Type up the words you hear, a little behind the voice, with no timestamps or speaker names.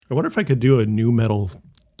I wonder if I could do a new metal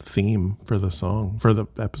theme for the song, for the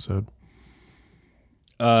episode.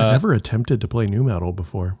 I've never attempted to play new metal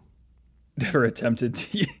before. Never attempted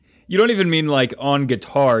to. You don't even mean like on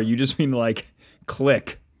guitar. You just mean like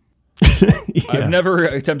click. Yeah. I've never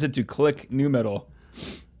attempted to click new metal.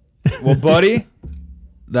 Well, buddy,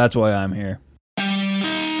 that's why I'm here.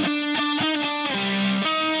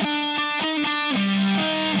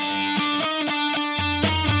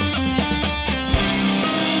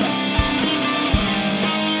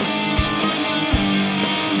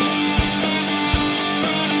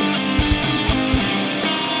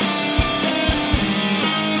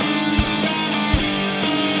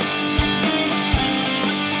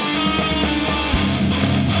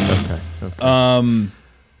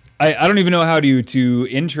 I don't even know how to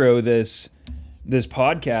intro this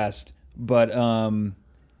podcast, but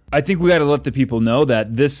I think we got to let the people know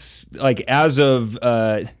that this, like, as of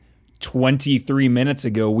 23 minutes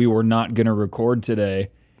ago, we were not going to record today.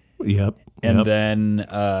 Yep. And then,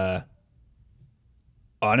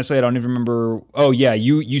 honestly, I don't even remember. Oh yeah,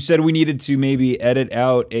 you said we needed to maybe edit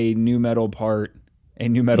out a new metal part, a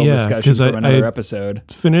new metal discussion from another episode.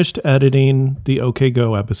 Finished editing the OK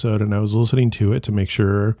Go episode, and I was listening to it to make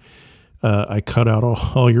sure I cut out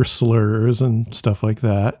all your slurs and stuff like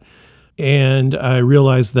that. And I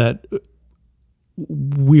realized that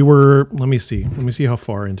we were, let me see how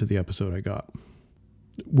far into the episode I got.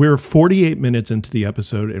 We're 48 minutes into the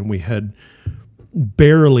episode, and we had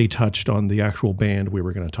barely touched on the actual band we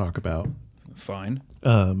were going to talk about. Fine.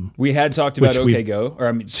 We had talked about OK Go, or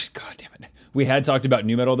I mean, God damn it. We had talked about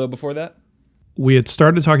new metal though before that. We had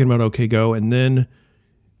started talking about OK Go, and then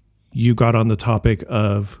you got on the topic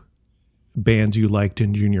of bands you liked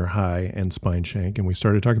in junior high and Spineshank, and we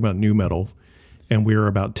started talking about new metal, and we were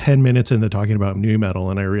about 10 minutes into talking about new metal,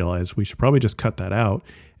 and I realized we should probably just cut that out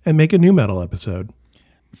and make a new metal episode.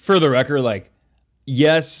 For the record, like,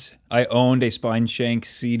 yes, I owned a Spineshank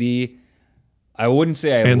CD. I wouldn't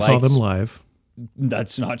say I saw them live.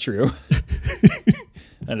 That's not true.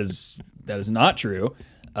 That is not true.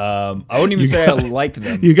 I wouldn't even say I liked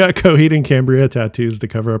them. You got Coheed and Cambria tattoos to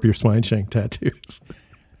cover up your Spineshank tattoos.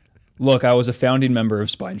 Look, I was a founding member of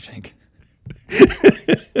Spineshank.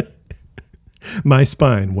 My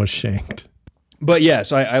spine was shanked. But yeah,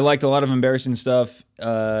 so I liked a lot of embarrassing stuff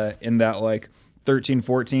in that like 13,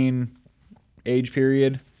 14 age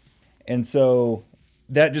period. And so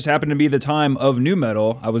that just happened to be the time of new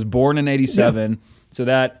metal. I was born in 87. Yeah. So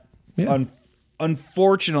that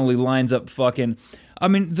unfortunately lines up fucking... I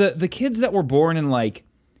mean, the kids that were born in like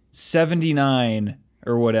 79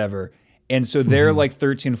 or whatever... And so they're like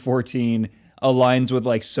 13, 14 aligns with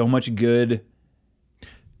like so much good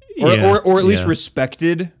or at least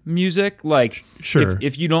respected music. Like, sure.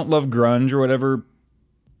 If you don't love grunge or whatever,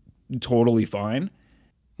 totally fine.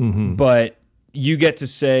 Mm-hmm. But you get to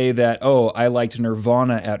say that, oh, I liked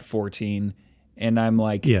Nirvana at 14. And I'm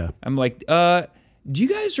like, do you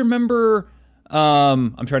guys remember,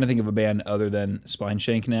 I'm trying to think of a band other than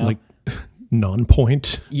Spineshank now. Like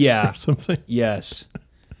Non-Point? Yeah. Or something? Yes.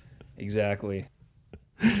 Exactly.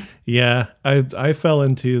 Yeah, I fell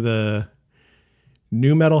into the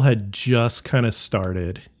new metal had just kind of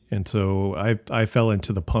started, and so I fell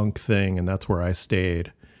into the punk thing, and that's where I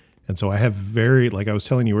stayed. And so I have like I was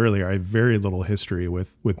telling you earlier, I have very little history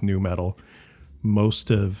with new metal. Most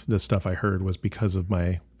of the stuff I heard was because of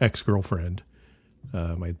my ex-girlfriend.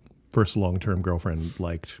 My first long-term girlfriend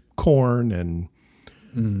liked Korn and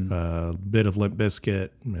a bit of Limp Bizkit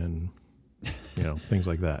and things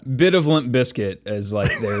like that. Bit of Limp Bizkit as like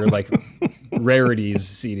their like rarities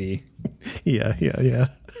CD. Yeah.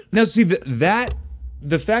 Now, see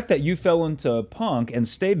the fact that you fell into punk and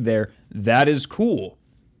stayed there, that is cool.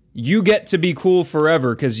 You get to be cool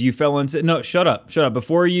forever because you fell into... No, shut up.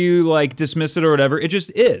 Before you like dismiss it or whatever, it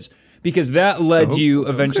just is. Because that led you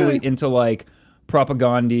eventually into like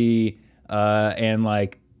Propagandhi and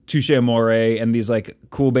like Touche Amore and these like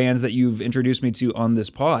cool bands that you've introduced me to on this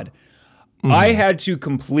pod. I had to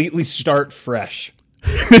completely start fresh.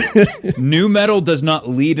 New metal does not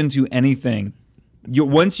lead into anything.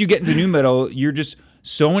 Once you get into new metal, you're just...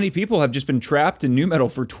 So many people have just been trapped in new metal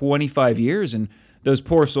for 25 years, and those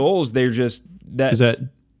poor souls, they're just... Is that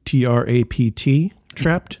TRAPT,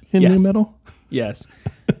 trapped in new metal? Yes.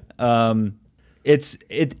 It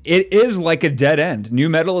is like a dead end. New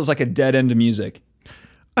metal is like a dead end of music.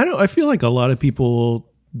 I feel like a lot of people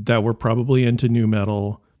that were probably into new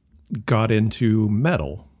metal got into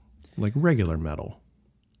metal, like regular metal.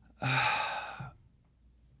 I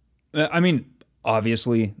mean,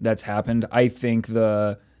 obviously that's happened. I think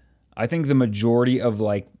the majority of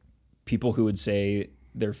like people who would say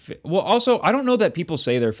well, also, I don't know that people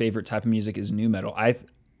say their favorite type of music is nu metal.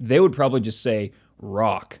 They would probably just say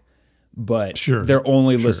rock, but Sure, they're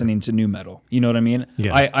only sure. listening to nu metal. You know what I mean?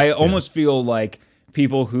 Yeah, I almost feel like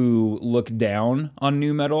people who look down on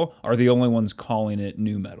nu metal are the only ones calling it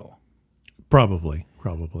nu metal. Probably.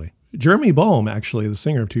 Jeremy Baum, actually, the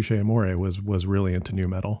singer of Touche Amore, was really into nu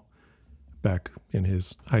metal back in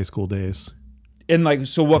his high school days. And like,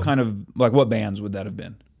 so what kind of, like, what bands would that have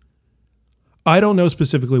been? I don't know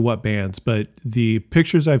specifically what bands, but the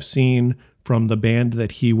pictures I've seen from the band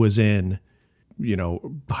that he was in, you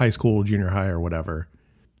know, high school, junior high, or whatever.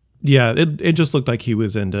 Yeah, it just looked like he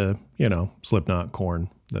was into, you know, Slipknot, Korn,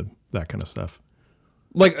 that kind of stuff.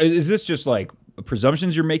 Like, is this just like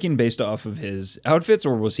presumptions you're making based off of his outfits,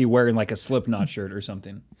 or was he wearing like a Slipknot shirt or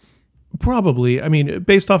something? Probably. I mean,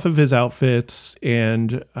 based off of his outfits,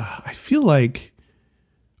 and I feel like,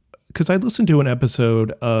 because I listened to an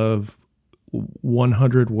episode of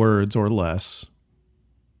 100 Words or Less.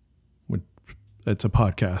 It's a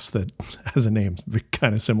podcast that has a name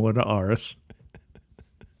kind of similar to ours.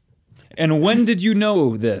 And when did you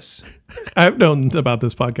know this? I've known about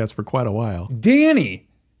this podcast for quite a while. Danny!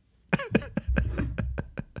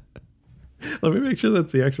 Let me make sure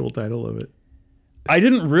that's the actual title of it. I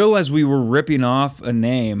didn't realize we were ripping off a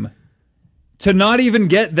name to not even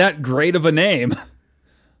get that great of a name.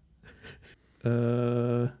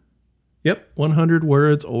 Yep, 100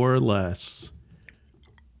 Words or Less.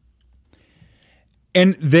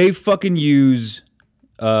 And they fucking use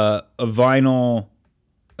a vinyl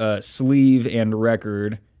sleeve and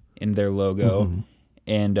record in their logo,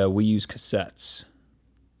 and we use cassettes.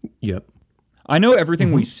 Yep. I know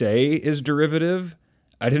everything we say is derivative.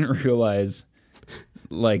 I didn't realize,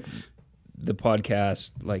 like, the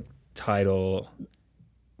podcast, like, title.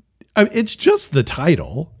 I mean, it's just the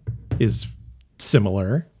title is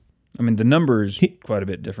similar. I mean, the number's quite a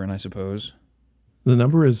bit different, I suppose. The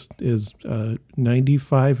number is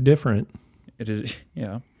 95 different. It is,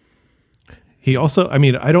 yeah. He also, I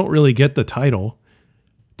mean, I don't really get the title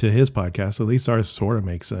to his podcast. At least ours sort of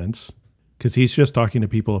makes sense because he's just talking to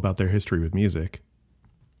people about their history with music.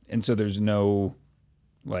 And so there's no,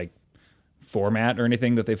 like, format or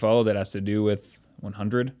anything that they follow that has to do with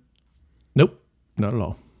 100? Nope, not at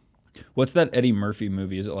all. What's that Eddie Murphy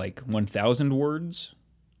movie? Is it like 1,000 words?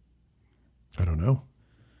 I don't know.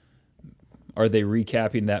 Are they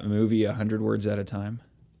recapping that movie 100 words at a time?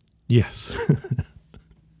 Yes.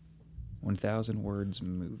 1,000 words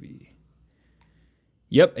movie.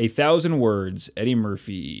 Yep, 1,000 words. Eddie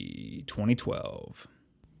Murphy, 2012.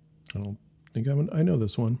 I don't think I know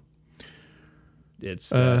this one. It's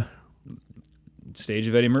the stage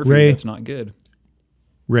of Eddie Murphy. Ray, That's not good.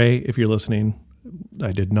 Ray, if you're listening,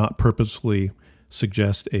 I did not purposely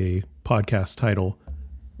suggest a podcast title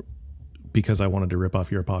because I wanted to rip off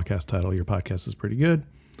your podcast title. Your podcast is pretty good.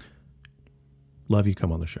 Love you.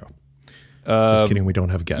 Come on the show. Just kidding. We don't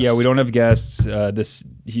have guests. Yeah, we don't have guests.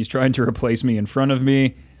 He's trying to replace me in front of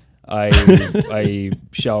me. I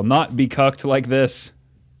shall not be cucked like this.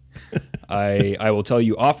 I will tell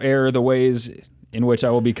you off air the ways in which I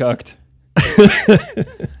will be cucked.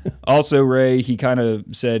 Also, Ray, he kind of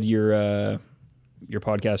said your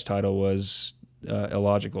podcast title was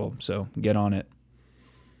illogical, so get on it.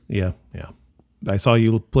 Yeah. I saw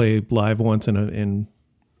you play live once in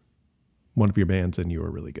one of your bands, and you were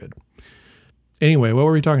really good. Anyway, what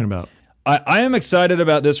were we talking about? I am excited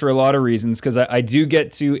about this for a lot of reasons because I do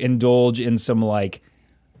get to indulge in some, like,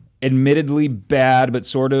 admittedly bad but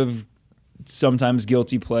sort of sometimes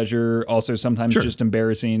guilty pleasure, also sometimes just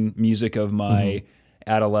embarrassing music of my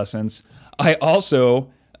adolescence. I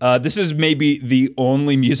also... this is maybe the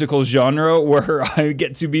only musical genre where I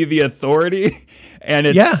get to be the authority, and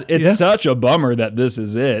it's such a bummer that this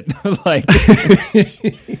is it. Like,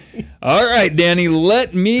 all right, Danny,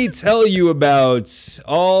 let me tell you about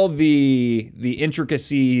all the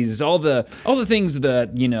intricacies, all the things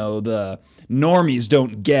that, you know, the normies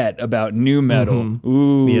don't get about nu metal.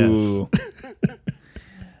 Ooh,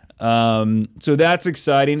 yes. So that's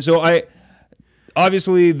exciting. So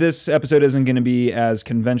obviously, this episode isn't going to be as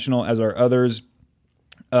conventional as our others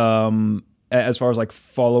as far as, like,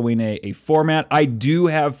 following a format. I do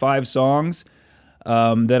have 5 songs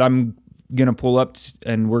that I'm going to pull up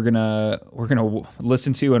and we're gonna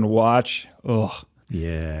listen to and watch. Oh,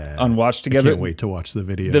 yeah. And watch together. I can't wait to watch the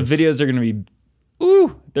videos. The videos are going to be,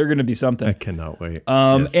 they're going to be something. I cannot wait.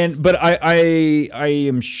 Yes. But I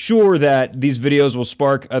am sure that these videos will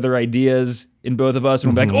spark other ideas in both of us,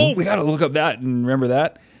 and we'll be like, we got to look up that and remember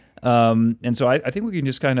that. And so I think we can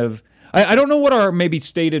just kind of, I don't know what our maybe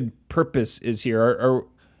stated purpose is here.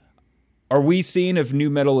 Are we seeing if nu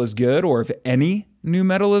metal is good, or if any new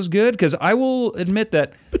metal is good? Because I will admit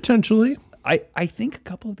that Potentially. I think a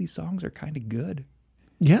couple of these songs are kind of good.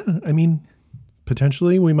 Yeah, I mean,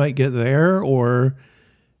 potentially we might get there, or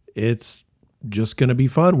it's just going to be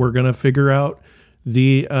fun. We're going to figure out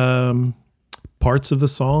the parts of the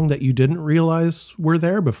song that you didn't realize were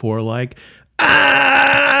there before, like,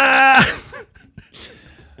 ah!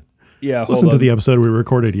 Yeah, hold Listen to on. the episode we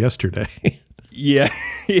recorded yesterday. Yeah,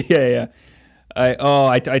 yeah.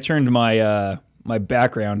 I turned my my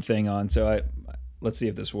background thing on, so let's see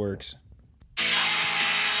if this works.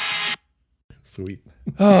 Sweet.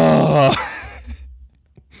 Oh.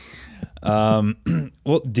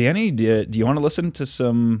 Well, Danny, do you want to listen to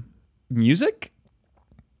some music?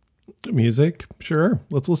 Music? Sure.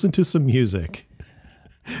 Let's listen to some music.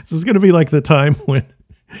 This is going to be like the time when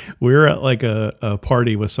we were at like a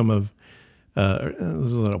party with some of, this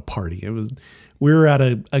wasn't a party. We were at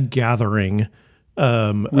a gathering. We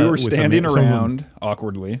were with standing someone. around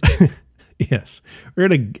awkwardly. Yes. We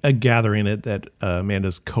were at a gathering at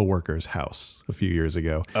Amanda's coworker's house a few years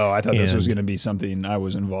ago. Oh, I thought this was going to be something I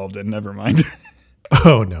was involved in. Never mind.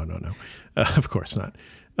 Oh, no. Of course not.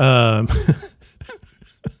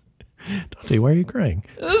 Dante, why are you crying?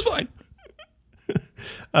 That's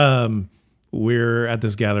fine. We're at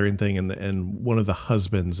this gathering thing, and one of the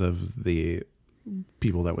husbands of the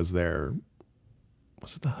people that was there,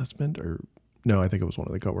 was it the husband or no? I think it was one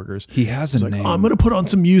of the coworkers. He has a He's like, name. "Oh, I'm going to put on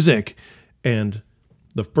some music," and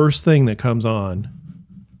the first thing that comes on.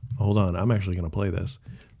 Hold on, I'm actually going to play this.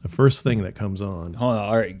 The first thing that comes on. Hold on.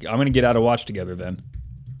 All right, I'm going to get out of Watch Together then.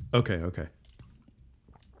 Okay.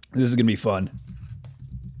 This is going to be fun.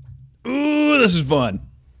 Ooh, this is fun.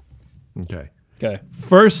 Okay. Okay.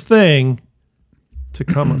 First thing to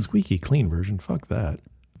come on squeaky clean version. Fuck that.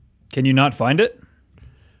 Can you not find it?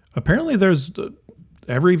 Apparently, there's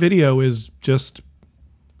every video is just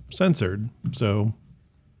censored. So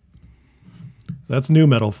that's new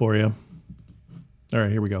metal for you. All right,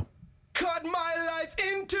 here we go. Cut my life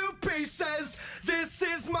into pieces. This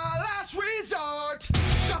is my last resort.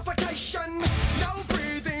 Suffocation, no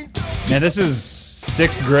breathing. Man, this is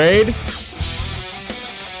 6th grade.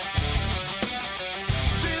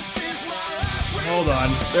 This is my last resort. Hold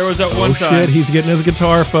on. There was that one Oh time. shit, he's getting his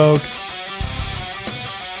guitar, folks.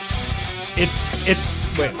 It's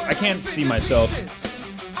wait, I can't see myself.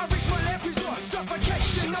 I reach my last resort.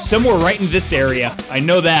 Suffocation, no Somewhere right in this area. I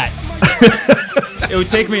know that. It would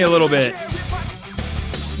take me a little bit.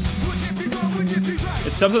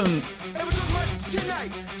 It's something.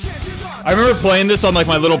 I remember playing this on like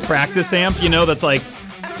my little practice amp, you know, that's like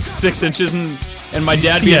 6 inches, and my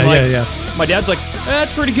dad being Yeah. my dad's like,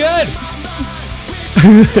 that's pretty good.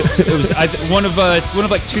 It was one of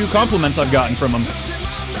like 2 compliments I've gotten from him.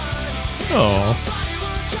 Oh,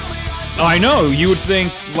 I know, you would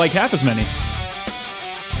think like half as many.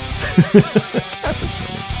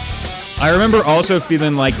 I remember also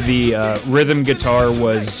feeling like the rhythm guitar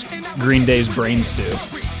was Green Day's Brain Stew.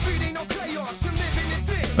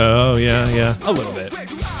 oh yeah. A little bit.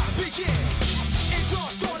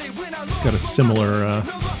 Got a similar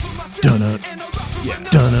donut, Yeah.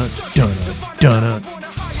 donut.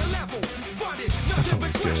 That's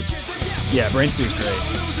always good. Yeah, Brain Stew's great.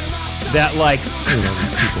 That like I love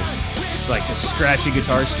these people. like the scratchy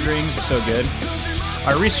guitar strings are so good.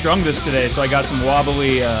 I restrung this today, so I got some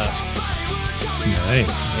wobbly.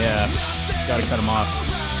 Nice. Yeah, gotta cut them off.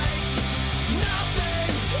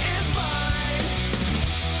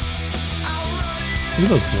 Look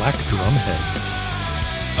at those black drum heads.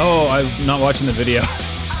 Oh, I'm not watching the video.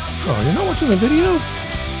 Oh, you're not watching the video?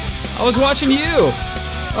 I was watching you.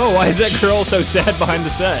 Oh, why is that girl so sad behind the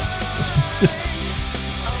set?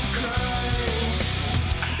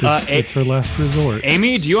 It's her last resort.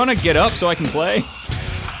 Amy, do you want to get up so I can play?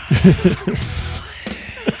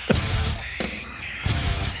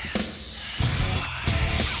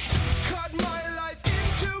 Cut my life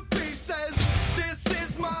into pieces. This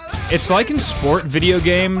is my last It's like in sport video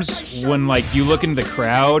games when like you look into the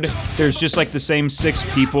crowd, there's just like the same 6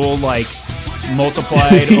 people like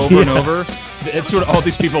multiplied over and over. It's what all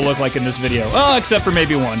these people look like in this video. Oh, except for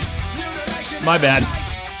maybe one. My bad.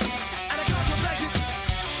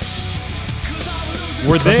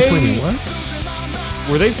 Were Contemplating they what?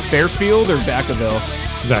 Fairfield or Vacaville?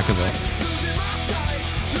 Vacaville.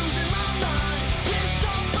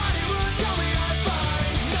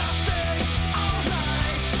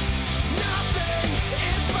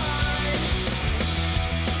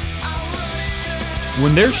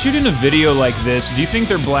 When they're shooting a video like this, do you think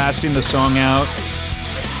they're blasting the song out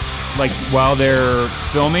like while they're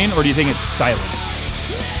filming, or do you think it's silent?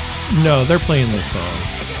 No, they're playing this song.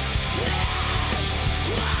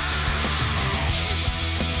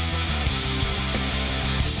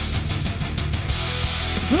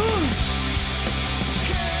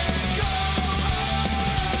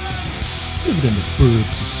 Living in the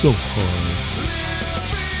burbs is so hard.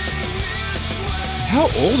 How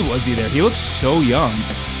old was he there? He looks so young.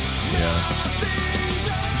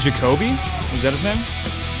 Yeah. Jacoby? Was that his name?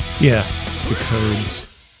 Yeah. The Cobes.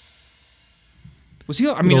 Was he?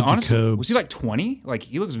 I mean, old honestly, Jacobs. was he like 20? Like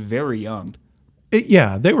he looks very young.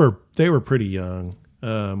 Yeah, they were pretty young.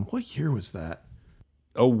 What year was that?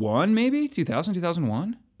 01 maybe? 2000,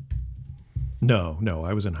 2001? No,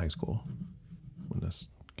 I was in high school when this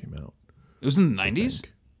came out. It was in the 90s?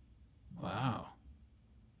 think. Wow.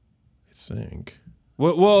 I think.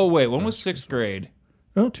 Whoa, wait. When was 6th grade?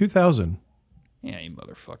 Oh, 2000. Yeah, you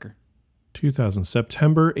motherfucker. 2000.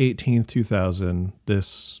 September 18th, 2000.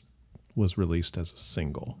 This was released as a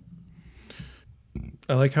single.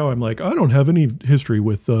 I like how I'm like, I don't have any history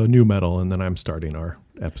with new metal, and then I'm starting our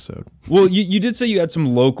episode. Well, you did say you had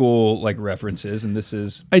some local like references, and this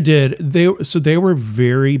is I did. They were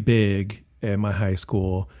very big at my high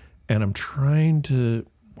school, and I'm trying to.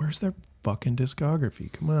 Where's their fucking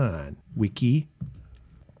discography? Come on, Wiki.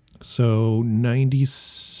 So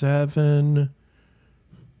 97.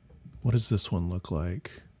 What does this one look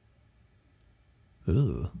like?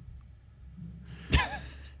 Ugh.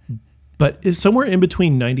 But it's somewhere in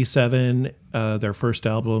between 97, their first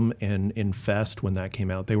album, and Infest, when that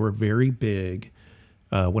came out. They were very big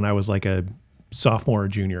when I was like a sophomore or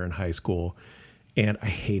junior in high school, and I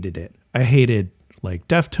hated it. I hated like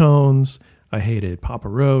Deftones. I hated Papa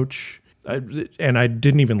Roach. And I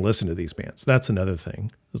didn't even listen to these bands. That's another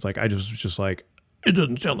thing. It's like I was just like, it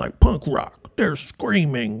doesn't sound like punk rock. They're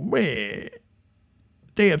screaming. Meh.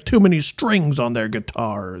 They have too many strings on their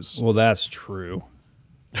guitars. well, that's true.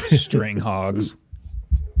 String hogs.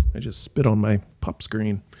 I just spit on my pop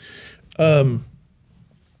screen. But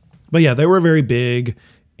yeah, they were very big,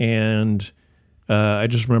 and I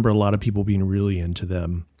just remember a lot of people being really into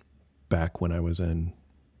them back when I was in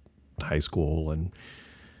high school, and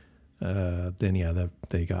then yeah,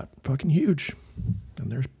 they got fucking huge, and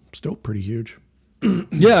they're still pretty huge.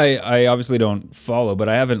 Yeah, I obviously don't follow, but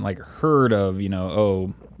I haven't like heard of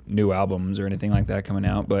new albums or anything like that coming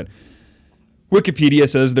out. But Wikipedia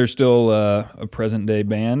says they're still a present day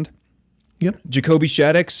band. Yep. Jacoby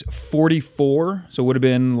Shaddix, 44, so would have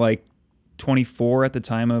been like 24 at the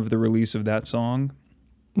time of the release of that song.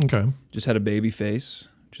 Okay. Just had a baby face,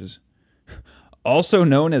 which is also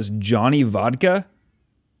known as Johnny Vodka.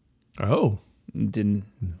 Oh,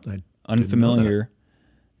 Unfamiliar.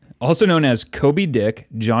 Also known as Kobe Dick,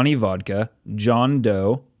 Johnny Vodka, John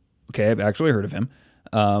Doe. Okay, I've actually heard of him.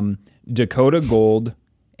 Dakota Gold,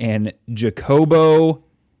 and Jacobo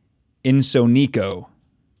Insonico.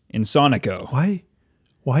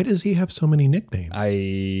 Why does he have so many nicknames?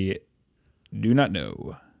 I do not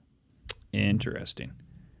know. Interesting.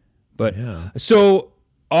 But Yeah. so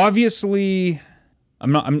obviously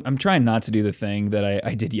I'm trying not to do the thing that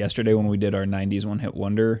I did yesterday when we did our 90s one hit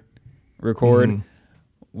wonder record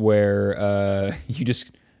where you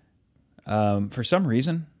just for some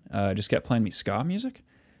reason just kept playing me ska music.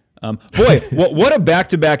 Boy, what a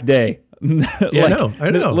back-to-back day. Yeah,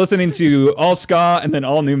 I know. Listening to all ska and then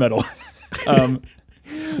all new metal.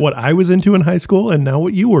 What I was into in high school, and now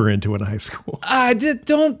what you were into in high school.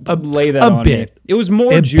 Don't lay that on bit. me. It was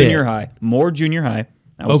more A junior bit. high. More junior high.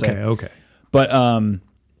 I will say. Okay. But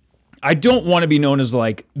I don't want to be known as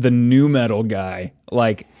like the new metal guy.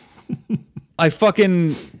 Like I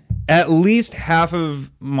fucking at least half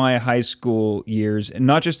of my high school years, and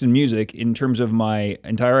not just in music, in terms of my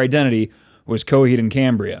entire identity, was Coheed and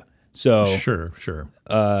Cambria. So Sure.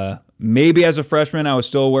 maybe as a freshman, I was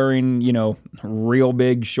still wearing, real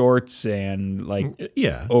big shorts and like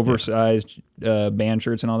Yeah. oversized band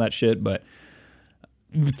shirts and all that shit. But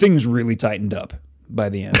things really tightened up by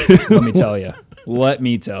the end. Let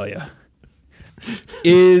me tell you.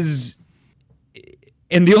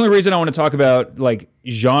 And the only reason I want to talk about like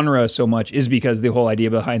genre so much is because the whole idea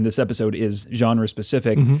behind this episode is genre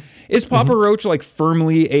specific. Is Papa Roach like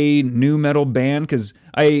firmly a new metal band? Because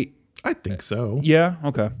I think so. yeah,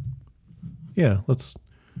 okay. Yeah, let's.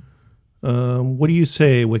 What do you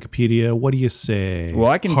say, Wikipedia? What do you say?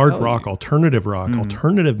 Well, I can hard tell rock, you. alternative rock,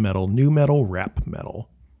 alternative metal, new metal, rap metal.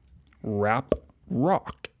 Rap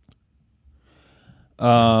rock.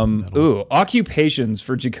 Occupations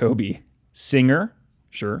for Jacoby: singer,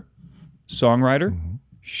 sure. Songwriter,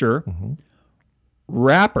 sure.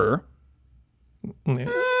 Rapper,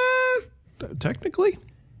 Technically,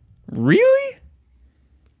 really?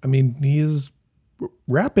 I mean, he is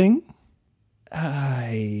rapping.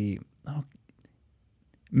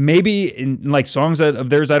 Maybe in like songs of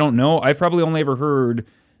theirs I don't know. I've probably only ever heard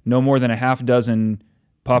no more than a half dozen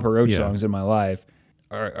Papa Roach songs in my life.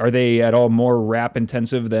 Are they at all more rap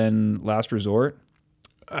intensive than Last Resort?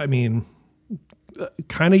 I mean,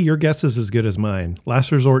 kind of your guess is as good as mine.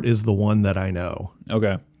 Last Resort is the one that I know.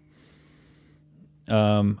 Okay.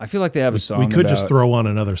 I feel like they have a song. We could about, just throw on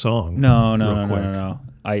another song. No.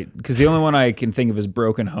 Because the only one I can think of is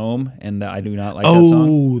 "Broken Home," and I do not like that song.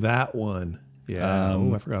 Oh, that one. Yeah.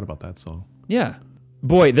 I forgot about that song. Yeah,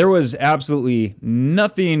 boy, there was absolutely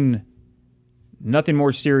nothing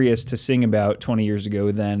more serious to sing about 20 years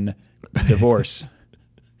ago than divorce.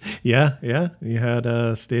 Yeah. You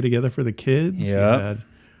had Stay Together for the Kids. Yep. You had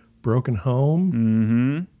Broken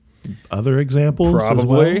Home. Mm-hmm. Other examples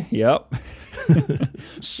Probably. as well? Yep.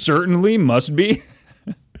 Certainly must be.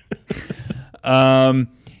 I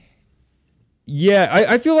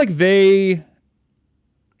feel like they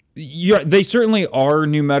certainly are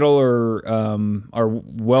new metal or are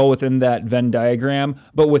well within that Venn diagram,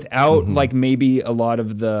 but without like maybe a lot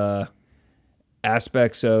of the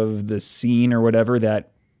aspects of the scene or whatever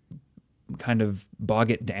that kind of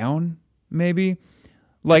bog it down, maybe.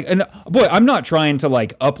 Like, and boy, I'm not trying to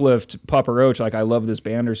like uplift Papa Roach, like I love this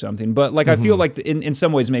band or something, but like I feel like in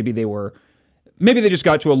some ways maybe they just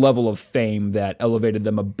got to a level of fame that elevated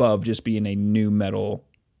them above just being a new metal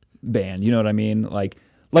band. You know what I mean? Like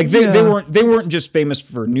they weren't just famous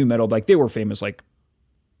for new metal, like they were famous, like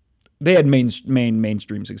they had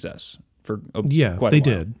mainstream success for quite a while. They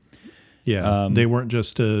did. Yeah, they weren't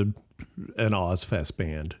just an Ozfest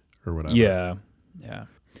band or whatever. Yeah.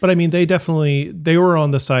 But I mean, they were on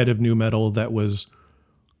the side of new metal that was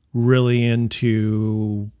really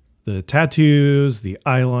into the tattoos, the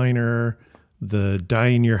eyeliner, the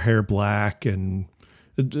dyeing your hair black, and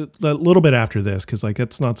a little bit after this, because like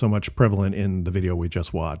it's not so much prevalent in the video we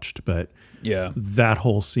just watched, but Yeah. that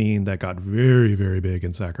whole scene that got very, very big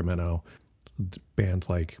in Sacramento, bands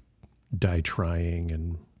like Die Trying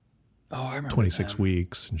and Oh, I remember 26 them.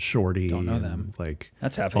 Weeks and Shorty. Don't know and them. like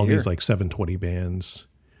That's half a all year. these like 720 bands.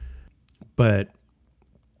 But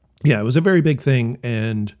yeah, it was a very big thing,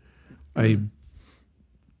 and I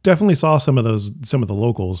definitely saw some of the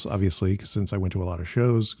locals, obviously, since I went to a lot of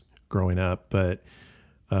shows growing up, but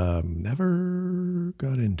never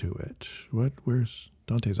got into it. Where's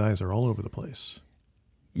Dante's eyes are all over the place.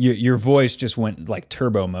 Your voice just went like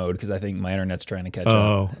turbo mode because I think my internet's trying to catch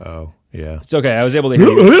up. Oh, yeah. It's okay. I was able to hear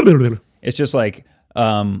you. It's just like,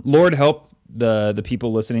 Lord help the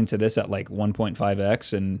people listening to this at like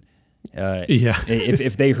 1.5x, and Yeah.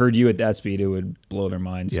 if they heard you at that speed, it would blow their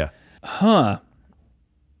minds. Yeah.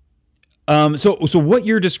 So what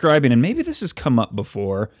you're describing, and maybe this has come up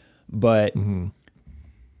before, but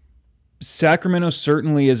Sacramento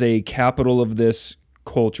certainly is a capital of this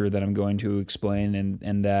culture that I'm going to explain,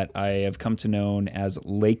 and that I have come to know as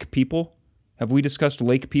lake people. Have we discussed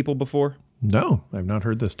lake people before? No, I've not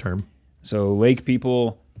heard this term. So lake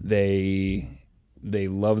people, they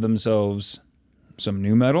love themselves some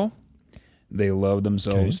new metal. They love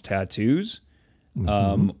themselves tattoos.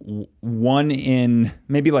 One in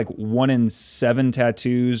 7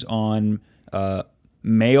 tattoos on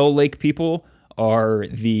male lake people are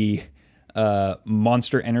the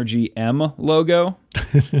Monster Energy M logo.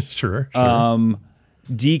 Sure.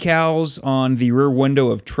 Decals on the rear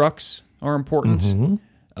window of trucks are important.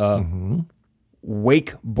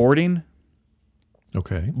 Wakeboarding,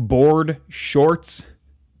 Okay. board shorts,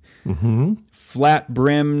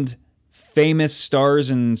 flat-brimmed famous stars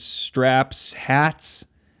and straps hats.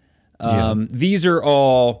 These are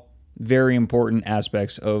all very important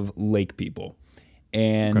aspects of lake people.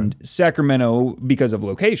 And Sacramento, because of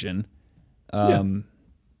location,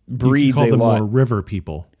 breeds call a them lot. more river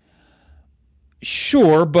people.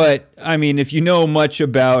 Sure, but I mean, if you know much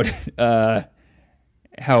about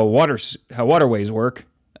how waterways work,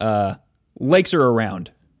 lakes are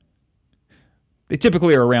around. They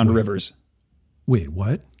typically are around rivers. Wait,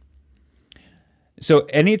 what? So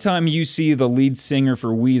anytime you see the lead singer for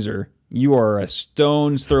Weezer, you are a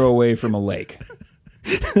stone's throw away from a lake.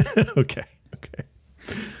 Okay.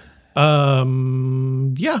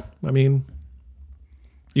 Yeah, I mean,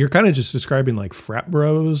 you're kind of just describing like frat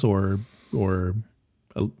bros or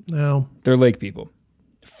no. They're lake people.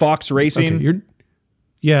 Fox Racing. Okay,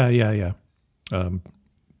 yeah.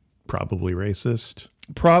 Probably racist.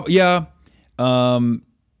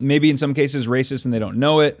 Maybe in some cases racist and they don't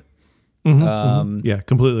know it. Yeah,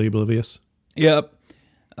 completely oblivious. Yep.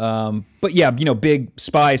 But yeah, big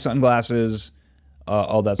spy sunglasses,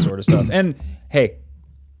 all that sort of stuff. And hey,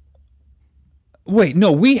 wait,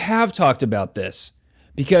 no, we have talked about this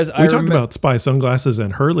because We talked about spy sunglasses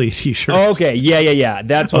and Hurley t-shirts. Oh, okay, yeah.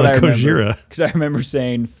 That's what I remember. Gojira. Because I remember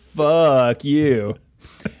saying "fuck you,"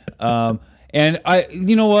 and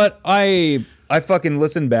you know what? I I fucking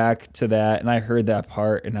listened back to that and I heard that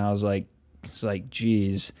part and I was like,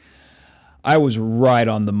 geez, I was right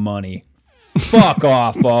on the money. Fuck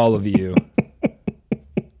off, all of you.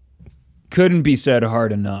 Couldn't be said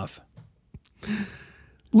hard enough.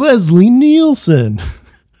 Leslie Nielsen.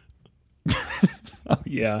 Oh,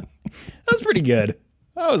 yeah. That was pretty good.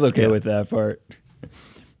 I was okay with that part.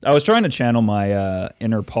 I was trying to channel my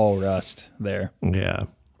inner Paul Rust there. Yeah.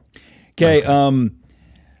 Okay,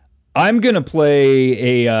 I'm going to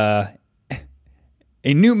play a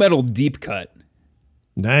new metal deep cut.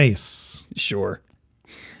 Nice. Sure.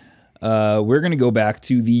 We're going to go back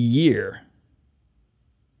to the year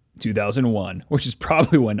 2001, which is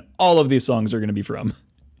probably when all of these songs are going to be from.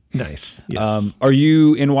 Nice. Yes. Are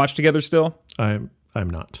you in Watch Together still? I'm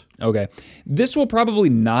not. Okay. This will probably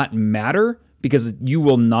not matter because you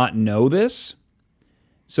will not know this.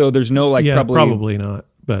 So there's no probably not,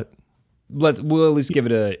 but we'll at least give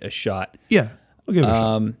it a shot. yeah, I'll give it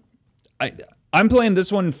a shot. I'm playing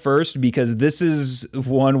this one first because this is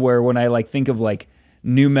one where when I think of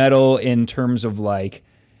new metal in terms of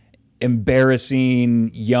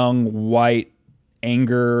embarrassing young white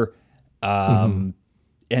anger, and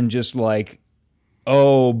just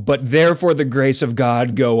oh, but therefore the grace of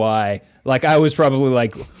God go I. I was probably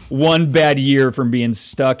one bad year from being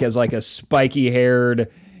stuck as a spiky haired,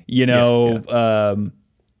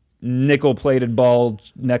 nickel plated ball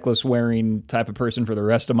necklace wearing type of person for the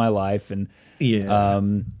rest of my life. And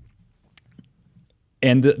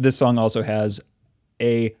this song also has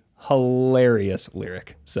a hilarious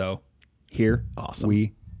lyric. So here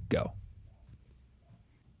we go.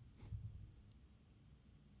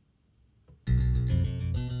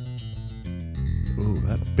 Ooh,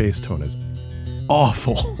 that bass tone is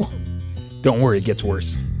awful. Don't worry, it gets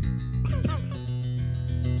worse.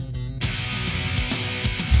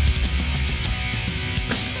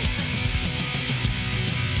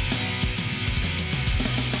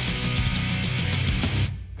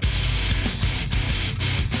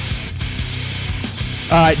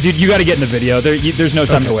 Dude, you got to get in the video. There's no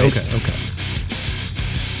time to waste. Okay.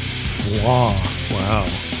 Flaw. Wow.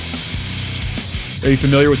 Are you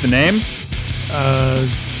familiar with the name? I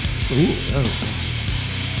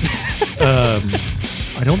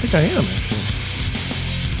don't think I am, actually.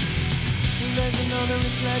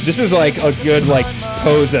 This is a good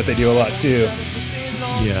pose that they do a lot too.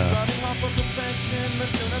 Yeah.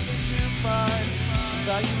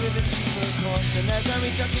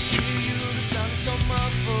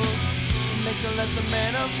 Makes a lesser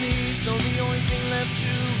man of me, so the only thing left to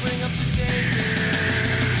bring up to date.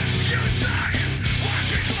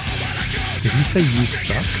 Did he say you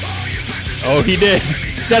suck? Oh, he did.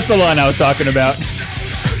 That's the line I was talking about.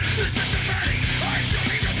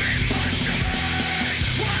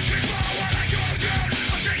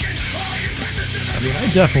 I mean, I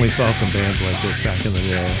definitely saw some bands like this back in the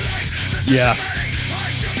day. Yeah.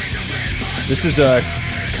 This is a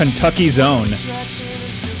Kentucky's own.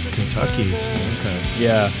 Kentucky. Okay.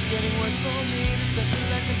 Yeah.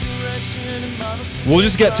 We'll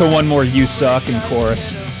just get to one more "You Suck" in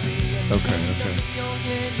chorus. Okay.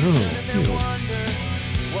 Oh.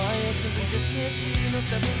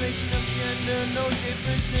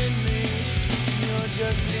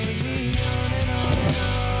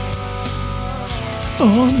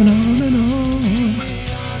 On and on and on.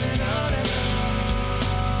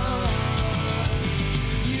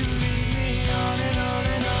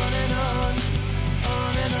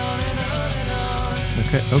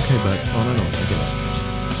 Okay, but on and on. I get it.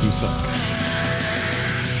 You suck.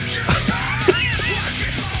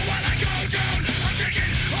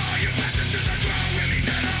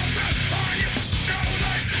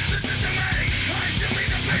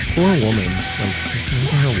 Poor woman. Just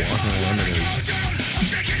making her walk around in her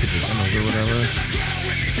pajamas or whatever.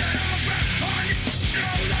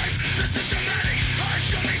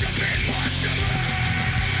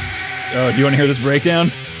 Oh, do you want to hear this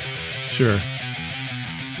breakdown? Sure.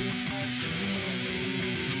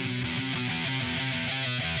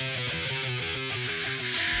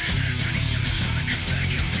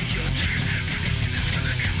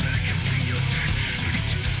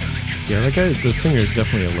 Yeah, that guy, the singer is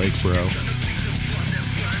definitely a Lake bro.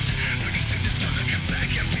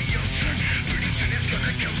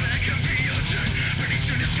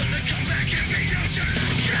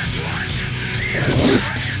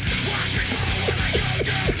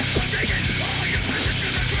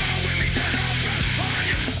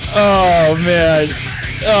 Oh, man.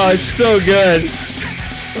 Oh, it's so good.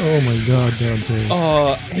 Oh my God, Dante.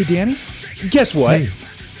 Hey, Danny, guess what? Hey.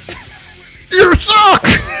 You suck!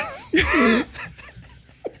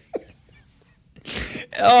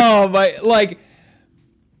 Oh my, like,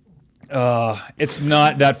 it's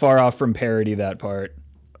not that far off from parody, that part.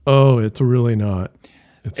 Oh, it's really not.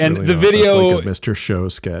 It's And really the not. video- That's like a Mr. Show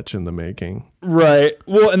sketch in the making. Right.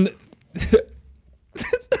 Well, and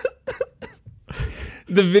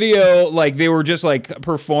the video, like, they were just like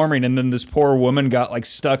performing, and then this poor woman got like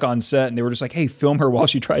stuck on set, and they were just like, "Hey, film her while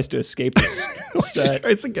she tries to escape the She set."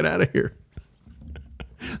 tries to get out of here.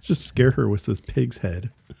 Just scare her with this pig's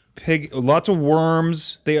head. Pig, lots of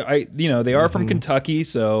worms. They are from Kentucky,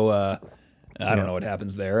 so I don't know what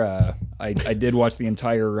happens there. I did watch the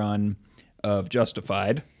entire run of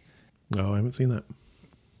Justified. Oh, I haven't seen that.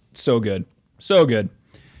 So good, so good.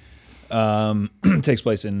 Takes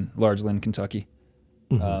place in Largeland, Kentucky.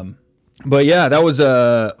 But yeah, that was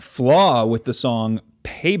a flaw with the song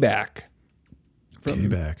 "Payback" from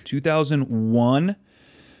Payback. 2001.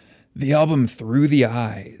 The album "Through the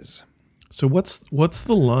Eyes." So what's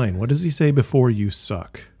the line? What does he say before "you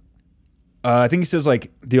suck"? I think he says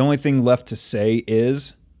like the only thing left to say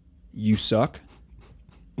is "you suck,"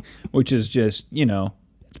 which is just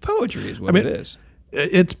it's poetry, is what it is.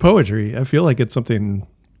 It's poetry. I feel like it's something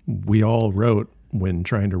we all wrote when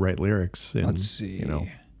trying to write lyrics in, Let's see.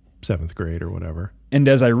 7th grade or whatever. And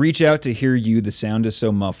as I reach out to hear you, the sound is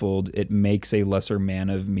so muffled, it makes a lesser man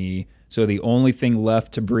of me. So the only thing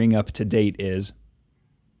left to bring up to date is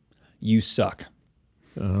 "you suck."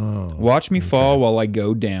 Oh. Watch me fall while I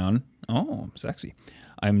go down. Oh, sexy.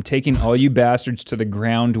 I'm taking all you bastards to the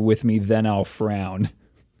ground with me, then I'll frown.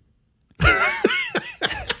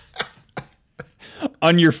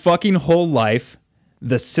 On your fucking whole life,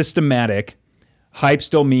 the systematic hype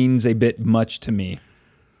still means a bit much to me.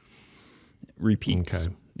 Repeats.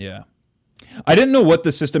 Okay. Yeah. I didn't know what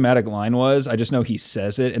the systematic line was. I just know he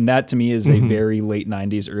says it. And that to me is a very late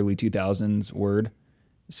 90s, early 2000s word.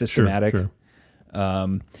 Systematic. Sure.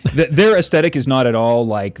 Their aesthetic is not at all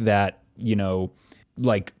like that,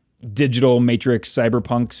 like digital matrix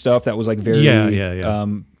cyberpunk stuff that was like very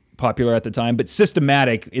popular at the time. But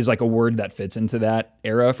systematic is like a word that fits into that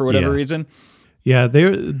era for whatever reason. Yeah,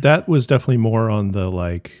 that was definitely more on the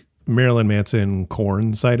like Marilyn Manson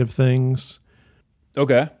Korn side of things.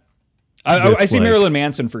 Okay. I see Marilyn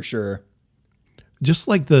Manson for sure. Just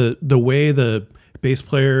like the way the bass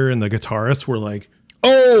player and the guitarist were like,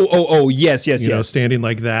 yes, standing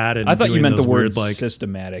like that. And I thought you doing meant the those word weird, like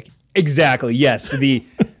systematic. Exactly. Yes. The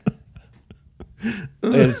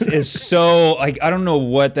is so like I don't know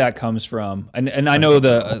what that comes from, and I know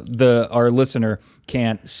our listener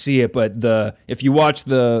can't see it, but if you watch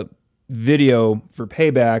the video for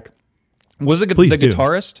Payback, was it the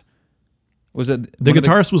guitarist? Was it the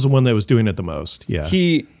guitarist was the one that was doing it the most? Yeah.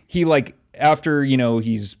 He like after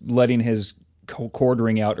he's letting his chord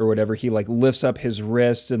ring out or whatever, he like lifts up his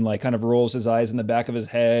wrists and like kind of rolls his eyes in the back of his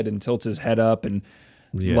head and tilts his head up and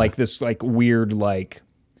like this like weird like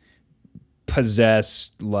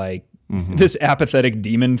possessed like this apathetic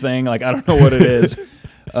demon thing. Like I don't know what it is,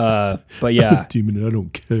 but yeah, demon. I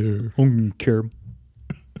don't care. I don't care.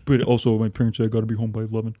 But also, my parents said I got to be home by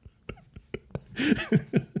 11.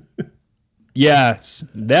 Yes,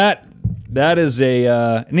 that is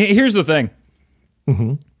a. Here's the thing.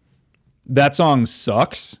 That song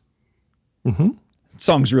sucks. That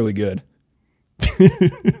song's really good.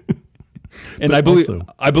 And I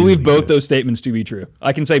believe both those statements to be true.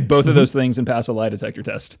 I can say both of those things and pass a lie detector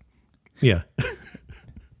test. Yeah.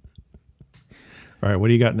 All right, what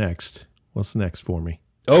do you got next? What's next for me?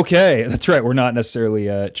 Okay, that's right. We're not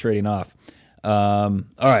necessarily trading off. All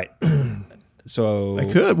right. So I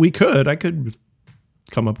could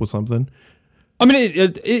come up with something. I mean,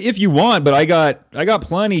 if you want, but I got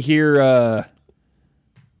plenty here.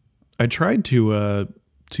 I tried to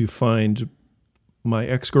find my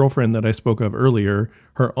ex-girlfriend that I spoke of earlier,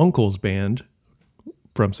 her uncle's band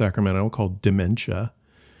from Sacramento called Dementia,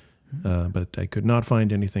 but I could not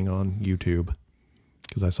find anything on YouTube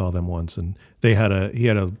because I saw them once, and he had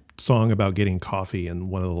a song about getting coffee, and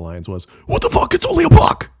one of the lines was, "What the fuck? It's only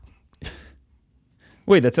 $1."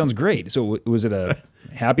 Wait, that sounds great. So was it a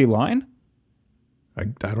happy line? I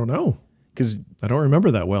don't know. Because I don't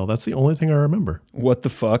remember that well. That's the only thing I remember. What the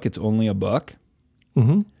fuck? It's only $1.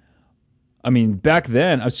 Mm-hmm. I mean, back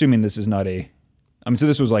then, assuming this is not so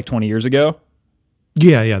this was like 20 years ago?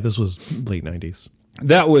 Yeah, this was late 90s.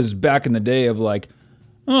 That was back in the day of like,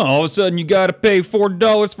 all of a sudden you got to pay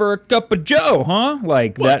 $4 for a cup of Joe, huh?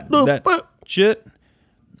 Like that shit.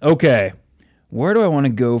 Okay, where do I want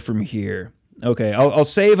to go from here? Okay, I'll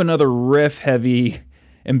save another riff-heavy,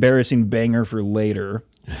 embarrassing banger for later.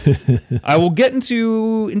 I will get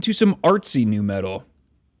into some artsy new metal.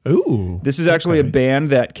 Ooh. This is actually a band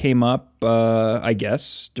that came up, I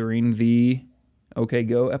guess, during the OK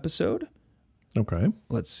Go episode. Okay.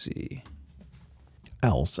 Let's see.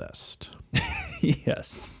 Alcest.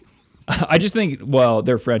 Yes. I just think, well,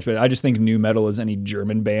 they're French, but I just think nu metal is any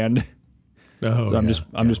German band. Oh, So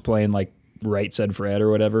I'm just playing like Right Said Fred or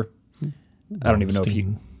whatever. I don't even know if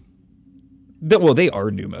you. Well, they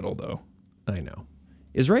are nu metal though. I know.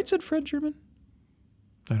 Is Right Said Fred German?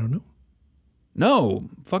 I don't know. No,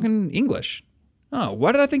 fucking English. Oh,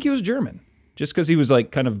 why did I think he was German? Just because he was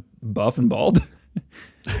like kind of buff and bald?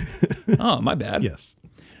 Oh, my bad. Yes.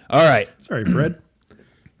 All right. Sorry, Fred.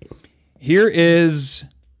 Here is,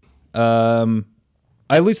 I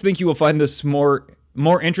at least think you will find this more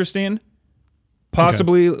interesting,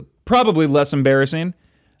 probably less embarrassing.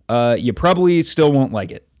 You probably still won't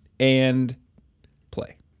like it. And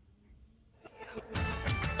play.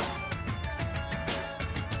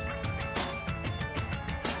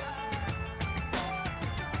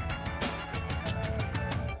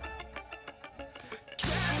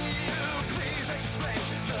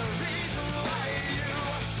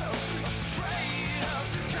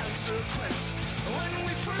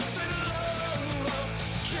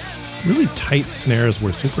 Really tight snares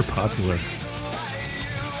were super popular.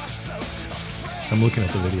 I'm looking at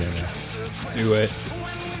the video now. Do it.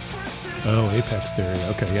 Oh, Apex Theory.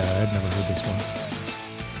 Okay, yeah, I'd never heard this one.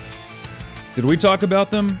 Did we talk about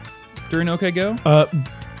them during OK Go?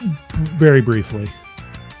 Very briefly.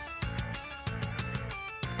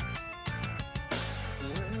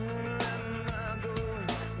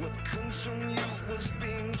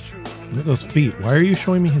 Look at those feet. Why are you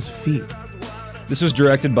showing me his feet? This was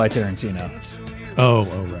directed by Tarantino. Oh,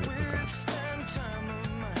 right. Okay.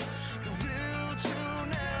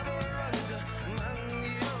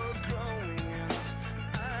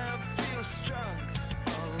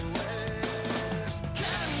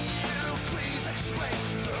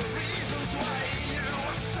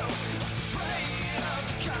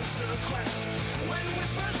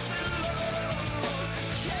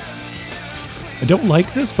 I don't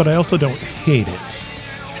like this, but I also don't hate it.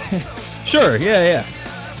 Sure, yeah.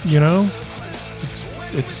 You know?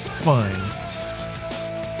 It's fine.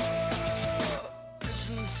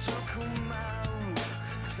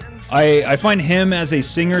 I find him as a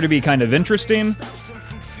singer to be kind of interesting.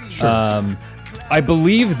 Sure. I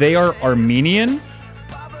believe they are Armenian.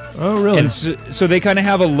 Oh, really? And so they kind of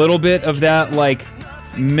have a little bit of that, like,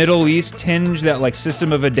 Middle East tinge that, like,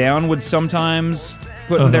 System of a Down would sometimes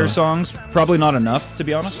put in their songs. Probably not enough, to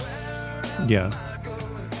be honest. Yeah.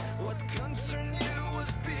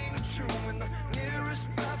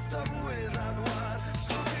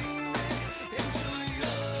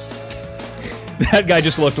 That guy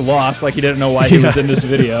just looked lost, like he didn't know why he was in this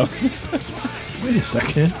video. Wait a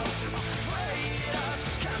second.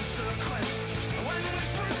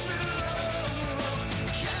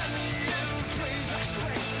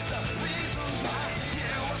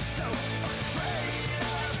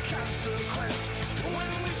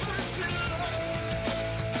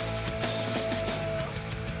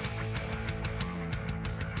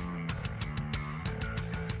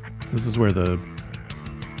 This is where the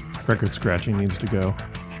record scratching needs to go.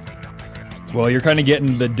 Well, you're kind of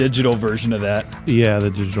getting the digital version of that. Yeah,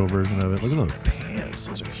 the digital version of it. Look at those pants.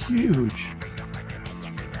 Those are huge.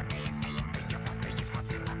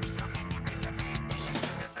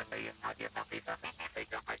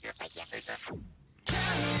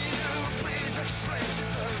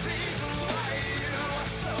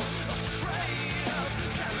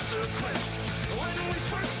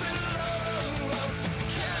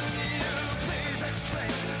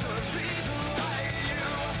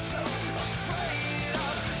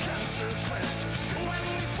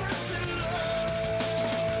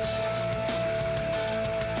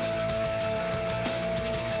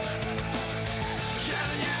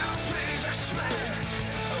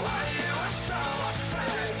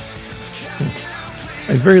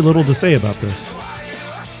 I have very little to say about this.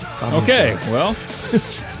 Obviously. Okay, well,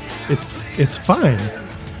 It's fine.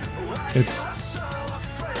 It's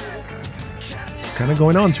kind of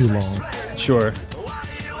going on too long. sure.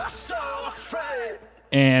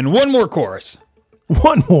 And one more chorus.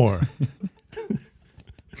 One more.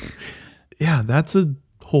 Yeah, that's a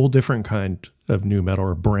whole different kind of nu metal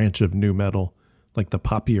or branch of nu metal, like the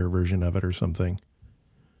poppier version of it or something.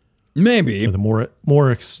 Maybe. Or the more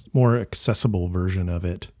accessible version of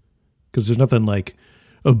it, because there's nothing like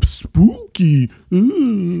spooky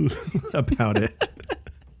about it.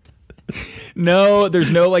 No,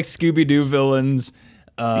 there's no like Scooby-Doo villains.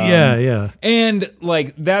 Yeah. And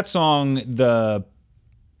like that song, it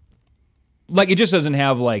just doesn't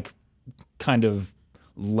have like kind of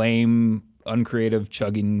lame, uncreative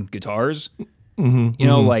chugging guitars. You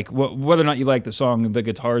know, like whether or not you like the song, the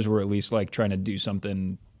guitars were at least like trying to do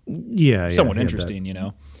something somewhat he had interesting, you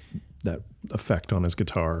know? that effect on his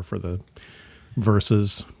guitar for the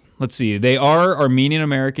verses. Let's see. They are Armenian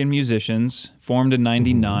American musicians, formed in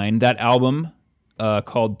 '99. That album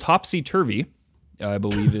called Topsy Turvy, I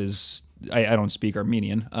believe is, I don't speak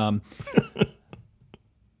Armenian,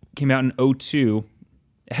 came out in '02.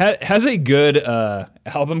 Has a good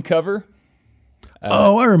album cover.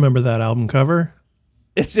 I remember that album cover.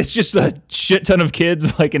 It's just a shit ton of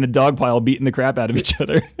kids like in a dog pile beating the crap out of each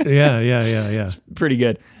other. Yeah. Pretty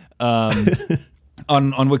good.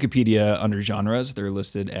 On Wikipedia, under genres, they're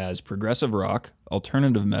listed as progressive rock,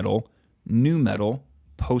 alternative metal, new metal,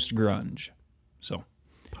 post grunge. So,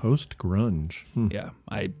 Post grunge. yeah,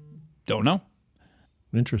 I don't know.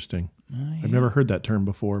 Interesting. I've never heard that term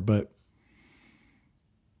before, but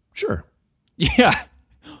sure, Yeah,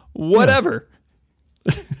 whatever.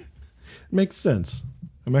 makes sense.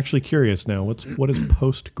 I'm actually curious now. What is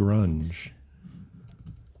post grunge?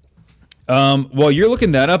 While you're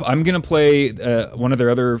looking that up, I'm gonna play one of their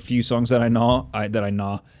other few songs that I know. That I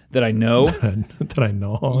know. That I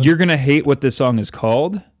know. You're gonna hate what this song is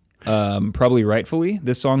called. Probably rightfully.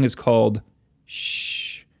 This song is called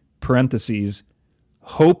parentheses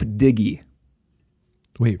Hope Diggy.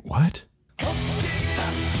 Wait, what?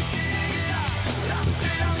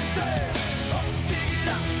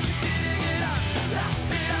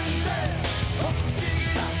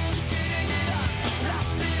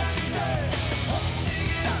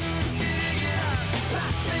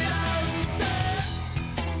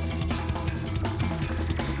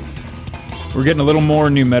 We're getting a little more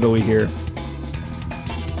new metal-y here.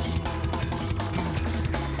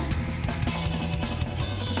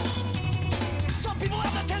 Some people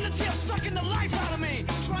have the tendency of sucking the life out of me.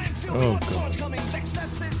 Try and feel Oh, my God. shortcomings.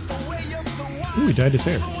 Excess is the way of the wise. Ooh, he dyed his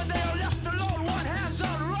hair. But when they are left alone, one hand's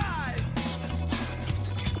on ride.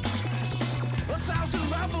 A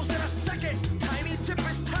thousand rambles in a second. Tiny tip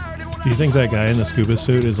is tired and when Do you think that guy in the scuba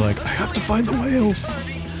suit is like, I have to find the whales?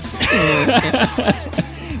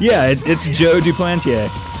 Yeah, it's Joe Duplantier.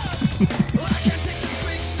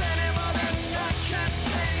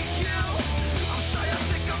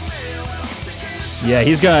 Yeah,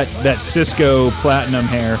 he's got that Cisco platinum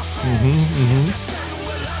hair.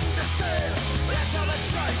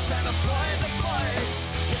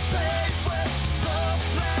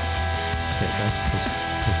 Okay, that's post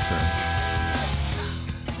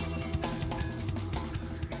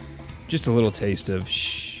grunge. Just a little taste of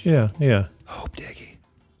Yeah. Hope Diggy.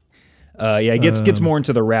 Yeah, it gets more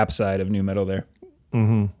into the rap side of new metal there.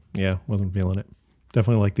 Yeah, wasn't feeling it.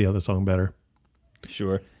 Definitely like the other song better.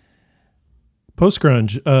 Sure. Post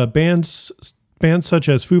grunge, bands such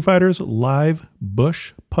as Foo Fighters, Live,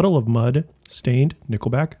 Bush, Puddle of Mud, Stained,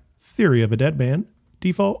 Nickelback, Theory of a Dead Man,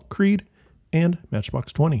 Default, Creed, and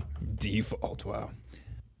Matchbox 20. Default, wow.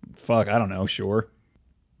 Fuck, I don't know, sure.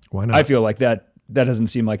 Why not? I feel like that doesn't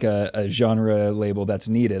seem like a genre label that's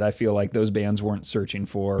needed. I feel like those bands weren't searching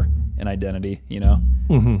for an identity, you know?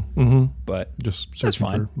 But Just that's searching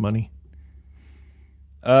fine. for money.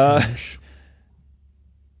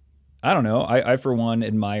 I don't know. I for one,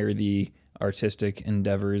 admire the artistic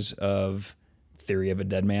endeavors of Theory of a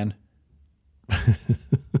Dead Man.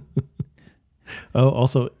 Oh,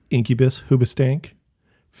 also Incubus, Hoobastank,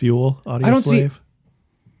 Fuel, Audio I don't see- Slave.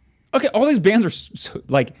 Okay, all these bands are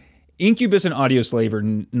like Incubus and Audio Slave are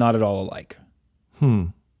not at all alike.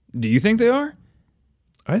 Do you think they are?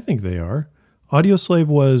 I think they are. Audio Slave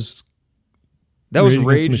was That was Rage Against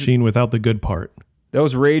the Rage. Machine without the good part. That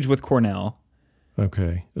was Rage with Cornell.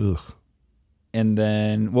 Okay. Ugh. And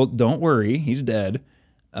then, well, don't worry, he's dead.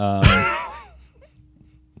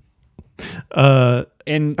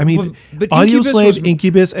 And I mean, but Audio Incubus Slave, was-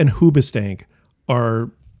 Incubus, and Hoobastank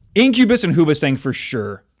are Incubus and Hoobastank for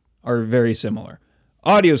sure are very similar.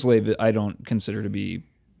 Audio Slave, I don't consider to be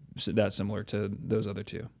that similar to those other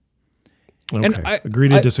two. okay. And Agree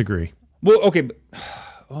to disagree. Well, okay.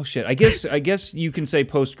 Oh shit. I guess you can say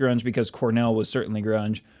post grunge because Cornell was certainly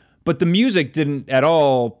grunge, but the music didn't at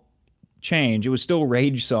all change. It was still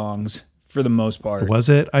Rage songs for the most part. Was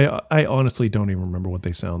it? I honestly don't even remember what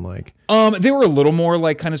they sound like. They were a little more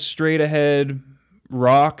like kind of straight ahead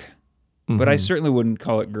rock, but I certainly wouldn't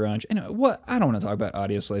call it grunge. Anyway, what? I don't want to talk about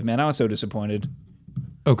Audio Slave, man. I was so disappointed.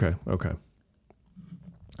 Okay.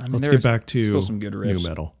 I mean, Let's there's get back to still some good riffs. new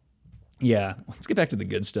metal. Yeah, let's get back to the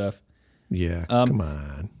good stuff. Yeah, come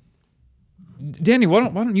on. Danny, why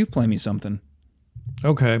don't you play me something?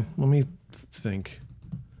 Okay, let me think.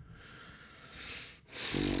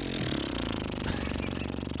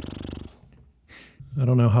 I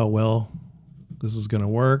don't know how well this is going to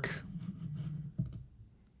work.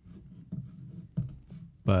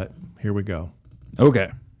 but here we go. Okay.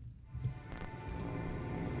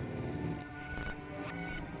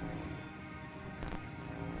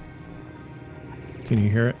 Can you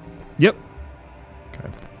hear it? Yep. Okay.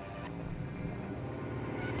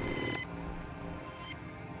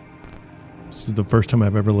 This is the first time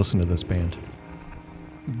I've ever listened to this band.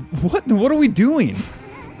 What are we doing?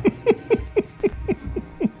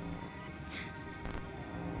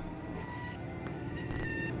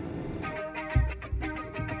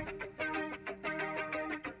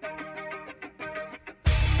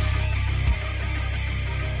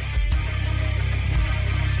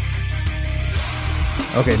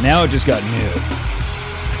 Okay, now it just got new.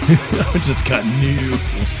 It just got new.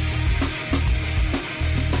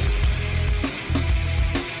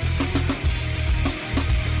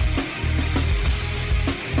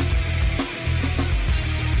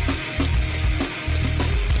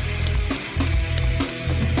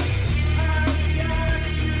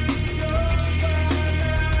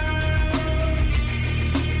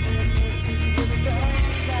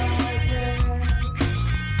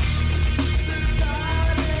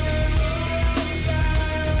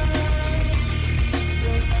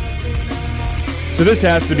 So this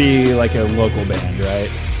has to be like a local band,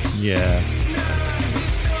 right? Yeah.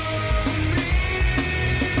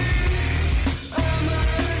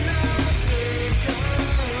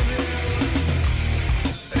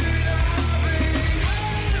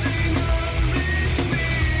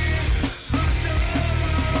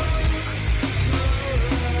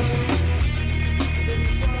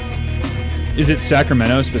 Is it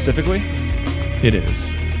Sacramento specifically? It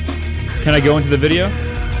is. Can I go into the video?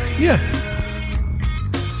 Yeah.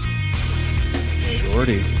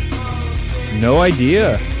 Shorty. No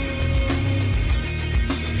idea.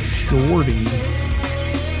 Shorty.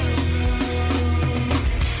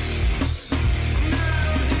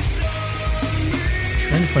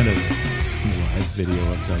 Trying to find a live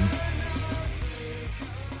video of them.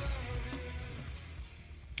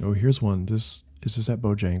 Oh, here's one. Is this at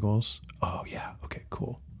Bojangles? Oh yeah. Okay,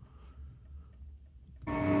 cool.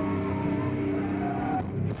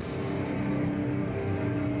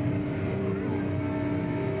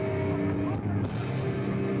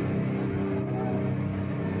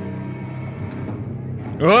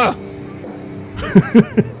 Ah!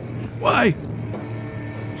 Why?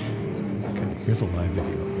 Okay, here's a live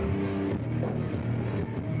video of them.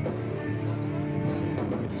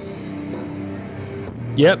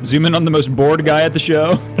 Yep, zoom in on the most bored guy at the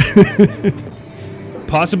show.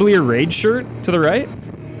 Possibly a Rage shirt to the right?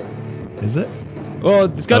 Is it? Well,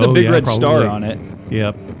 it's got the Oh, big yeah, red star probably. on it.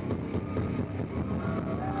 Yep.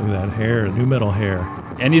 Look at that hair, new metal hair.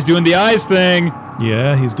 And he's doing the eyes thing.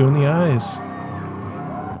 Yeah, he's doing the eyes.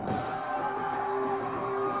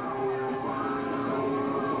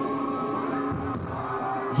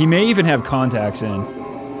 He may even have contacts in.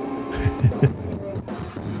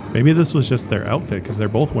 Maybe this was just their outfit because they're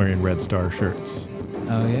both wearing Red Star shirts.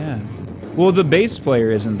 Oh, yeah. Well, the bass player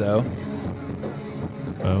isn't, though.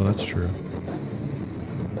 Oh, that's true.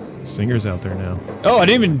 Singer's out there now. Oh, I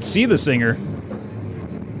didn't even see the singer.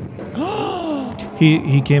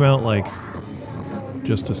 He came out like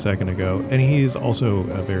just a second ago, and he's also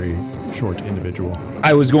a very short individual.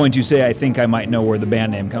 I was going to say I think I might know where the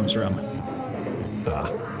band name comes from.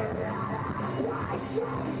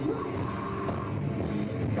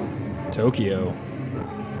 Tokyo.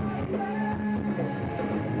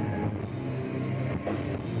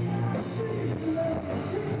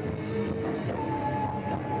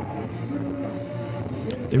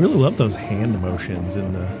 They really love those hand motions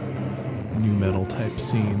in the new metal type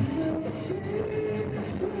scene.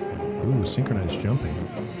 Ooh, synchronized jumping.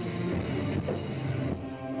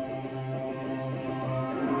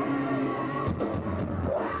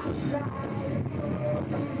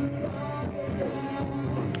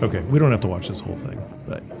 Okay, we don't have to watch this whole thing,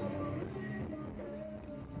 but...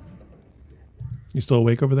 You still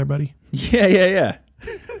awake over there, buddy? Yeah.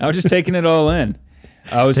 I was just taking it all in.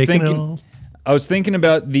 I was thinking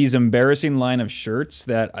about these embarrassing line of shirts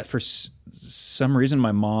that for some reason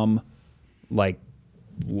my mom like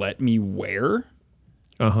let me wear.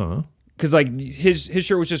 Uh-huh. Because like his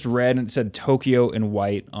shirt was just red and it said Tokyo in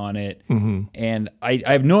white on it. Mm-hmm. And I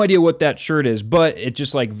have no idea what that shirt is, but it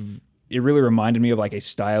just like it really reminded me of like a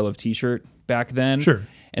style of t-shirt back then. Sure.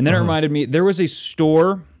 And then it reminded me there was a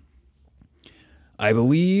store, I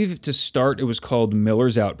believe to start it was called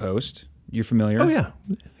Miller's Outpost. You're familiar? Oh, yeah.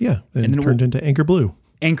 Yeah. And then it turned into Anchor Blue.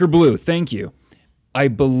 Anchor Blue, thank you. I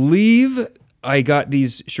believe I got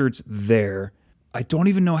these shirts there. I don't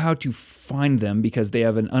even know how to find them because they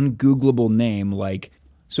have an ungoogleable name. Like,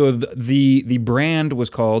 so the brand was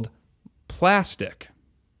called Plastic.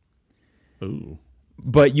 Ooh.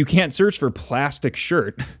 But you can't search for plastic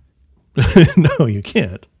shirt. No, you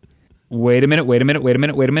can't. Wait a minute.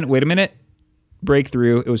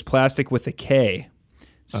 Breakthrough. It was plastic with a K.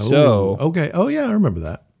 So, okay. Oh, yeah, I remember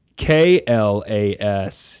that. KLASTIC.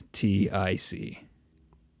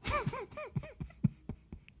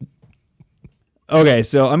 Okay,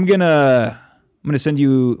 so I'm gonna send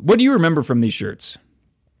you. What do you remember from these shirts?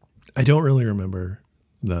 I don't really remember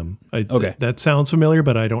them. Okay. That sounds familiar,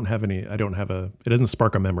 but I don't have any. It doesn't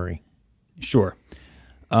spark a memory. Sure.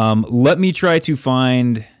 Let me try to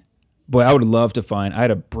find. Boy, I would love to find. I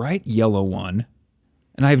had a bright yellow one,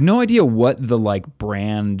 and I have no idea what the like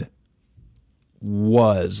brand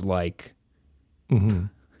was like. Mm-hmm.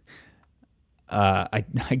 I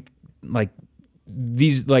like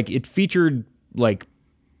these, like it featured like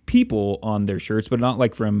people on their shirts, but not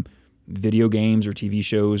like from video games or TV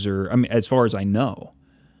shows, or I mean, as far as I know.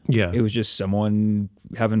 Yeah. It was just someone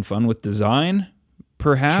having fun with design,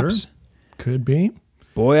 perhaps. Sure. Could be.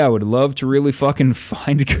 Boy, I would love to really fucking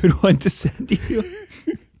find a good one to send to you.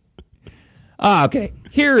 Okay.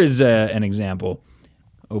 Here is an example.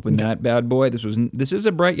 Open that bad boy. This is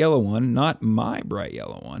a bright yellow one, not my bright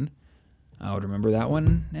yellow one. I would remember that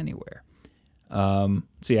one anywhere.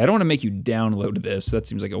 See, I don't want to make you download this. That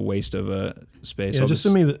seems like a waste of space. Yeah, just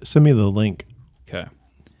send me the link. Okay.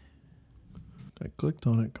 I clicked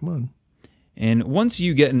on it. Come on. And once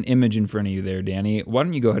you get an image in front of you there, Danny, why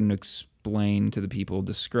don't you go ahead and explain to the people,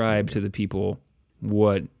 describe to the people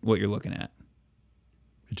what you're looking at.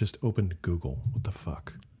 It just opened Google. What the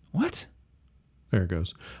fuck? What? There it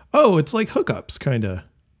goes. Oh, it's like Hookups, kind of.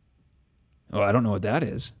 Oh, I don't know what that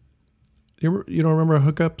is. You don't remember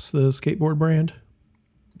Hookups, the skateboard brand?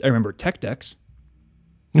 I remember Tech Decks.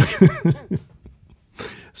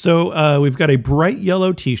 So we've got a bright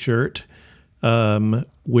yellow T-shirt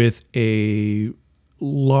with a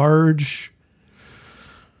large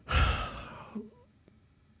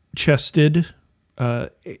chested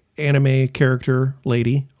anime character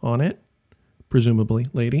lady on it, presumably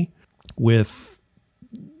lady, with,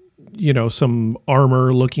 you know, some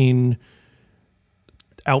armor looking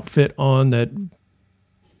outfit on that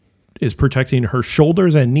is protecting her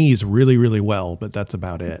shoulders and knees really, really well, but that's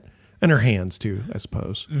about it. And her hands too, I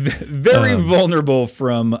suppose. Very vulnerable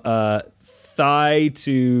from thigh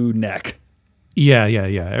to neck. Yeah.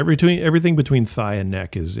 Everything between thigh and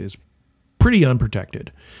neck is pretty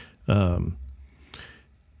unprotected.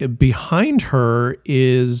 Behind her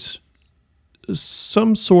is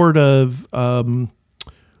some sort of,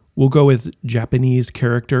 we'll go with Japanese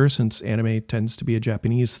character, since anime tends to be a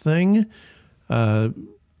Japanese thing.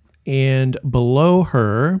 And below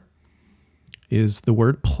her is the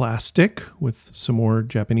word plastic with some more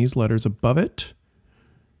Japanese letters above it.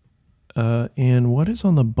 And what is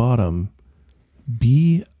on the bottom?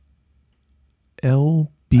 BLB?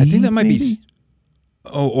 I think that might maybe? be.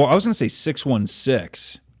 Oh, I was going to say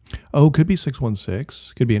 616. Oh, could be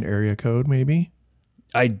 616. Could be an area code, maybe.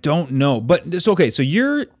 I don't know, but it's okay. So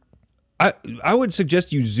I would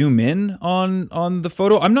suggest you zoom in on the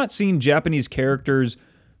photo. I'm not seeing Japanese characters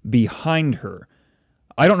behind her.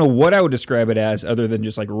 I don't know what I would describe it as other than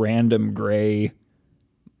just like random gray,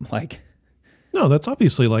 like. No, that's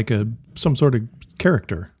obviously like some sort of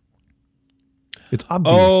character. It's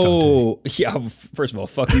obvious. Oh, yeah. First of all,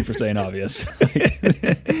 fuck you for saying obvious.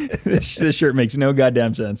 This shirt makes no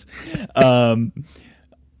goddamn sense.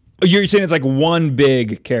 You're saying it's like one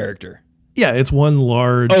big character. Yeah, it's one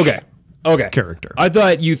large Okay. character. I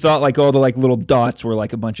thought you thought like all the like little dots were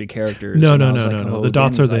like a bunch of characters. No. And I was like, oh, The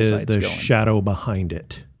dots are Danny's the eyesight's going. shadow behind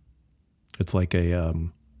it. It's like a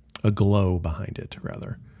glow behind it,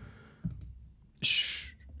 rather.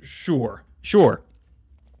 Sure.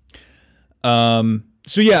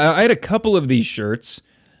 So yeah, I had a couple of these shirts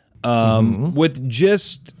with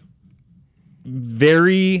just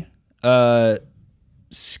very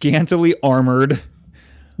scantily armored,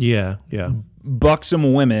 Yeah.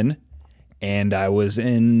 buxom women, and I was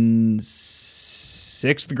in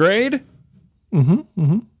 6th grade.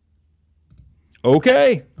 Mm-hmm.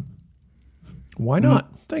 Okay. Why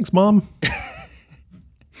not? Thanks, Mom.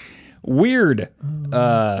 Weird.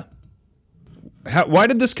 Why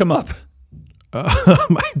did this come up?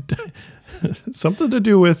 Something to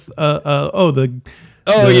do with the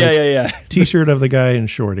Yeah. T-shirt of the guy in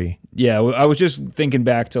Shorty. Yeah, I was just thinking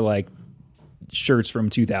back to like shirts from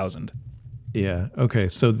 2000. Yeah. Okay.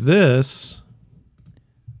 So this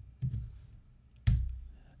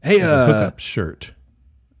Hey, is a hookup shirt.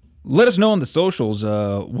 let us know on the socials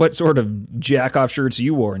what sort of jack-off shirts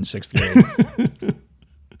you wore in 6th grade.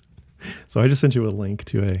 So I just sent you a link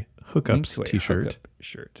to a Link hookups to a T-shirt. hookup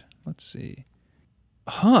shirt. Let's see.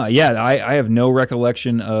 Huh? Yeah, I have no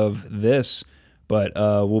recollection of this, but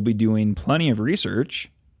we'll be doing plenty of research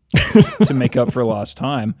to make up for lost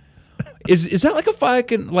time. Is that like a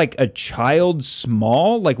fucking like a child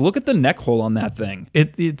small? Like, look at the neck hole on that thing.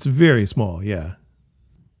 It's very small. Yeah.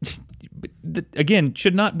 Again,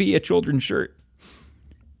 should not be a children's shirt.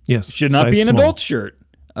 Yes. Should not size be an small. adult shirt.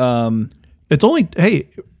 It's only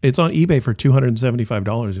it's on eBay for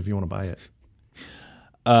 $275 if you want to buy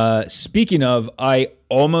it. Speaking of, I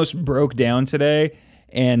almost broke down today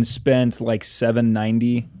and spent like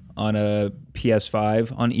 $790 on a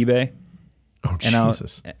PS5 on eBay. Oh And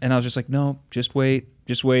Jesus! I was just like, no, just wait.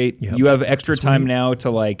 Yep. You have extra Just time wait. now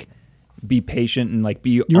to like be patient and like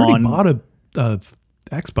be You already on. bought a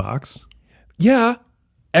Xbox. Yeah,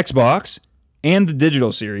 Xbox and the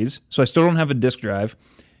digital series. So I still don't have a disc drive.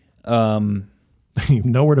 You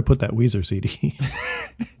know where to put that Weezer CD.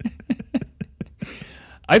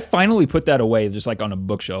 I finally put that away just like on a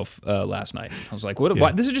bookshelf last night. I was like, what? Yeah.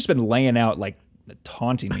 Why? This has just been laying out like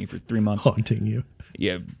taunting me for 3 months. Haunting you.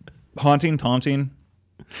 Yeah, taunting.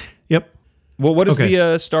 Yep. Well, what is Okay.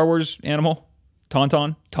 the Star Wars animal?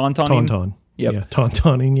 Tauntaun? Tauntaun. Yep. Yeah,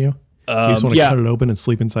 tauntauning you. You just want to yeah. cut it open and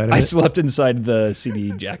sleep inside of I it. slept inside the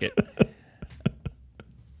CD jacket.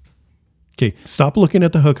 Okay, stop looking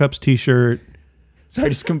at the hookups T-shirt. So I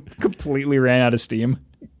just completely ran out of steam.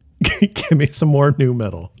 Give me some more new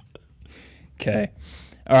metal. Okay.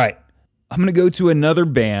 All right. I'm going to go to another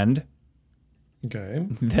band Okay.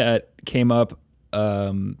 that came up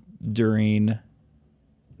during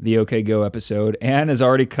the OK Go episode and has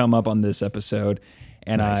already come up on this episode.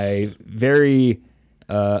 And Nice. I very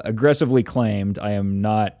aggressively claimed I am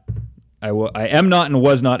not and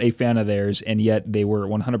was not a fan of theirs, and yet they were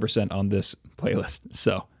 100% on this playlist.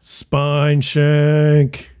 So, Spine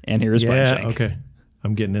Shank. and here is Spine Yeah. Shank. Okay.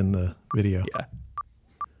 I'm getting in the video. Yeah.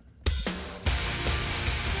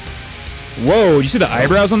 Whoa, you see the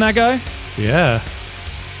eyebrows on that guy? Yeah.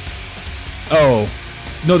 Oh.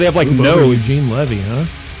 No, they have like Move over nodes. Eugene Levy, huh?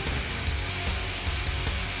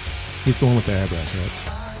 He's the one with the eyebrows, right?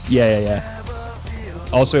 Yeah.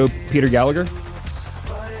 Also, Peter Gallagher.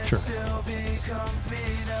 Sure.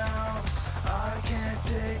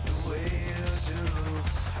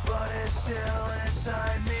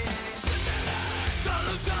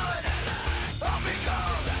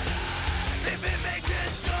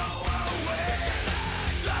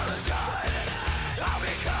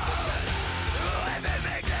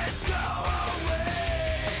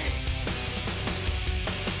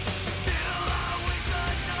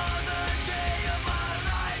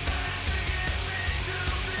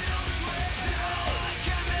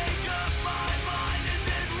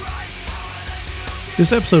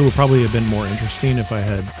 This episode would probably have been more interesting if I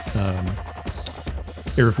had,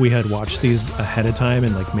 or if we had watched these ahead of time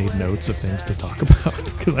and like made notes of things to talk about.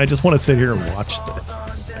 Because I just want to sit here and watch this.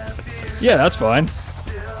 Yeah, that's fine.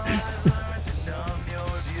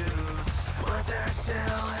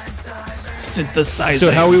 Synthesizer.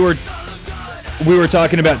 So how we were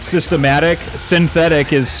talking about systematic,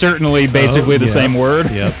 synthetic is certainly basically the same word.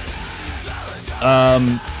 Yep.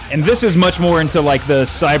 And this is much more into like the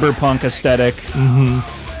cyberpunk aesthetic.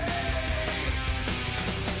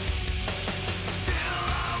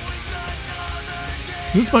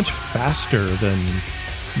 This is much faster than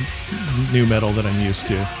new metal that I'm used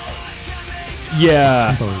to.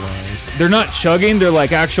 Yeah. Tempo-wise. They're not chugging, they're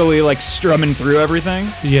like actually like strumming through everything.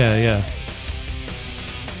 Yeah.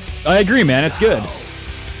 I agree, man. It's good.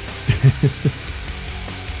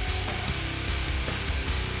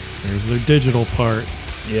 There's their digital part.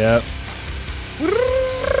 Yep.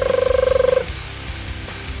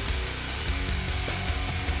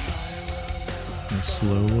 A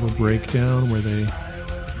slow little breakdown where they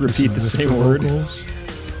Repeat the whisper same word. vocals.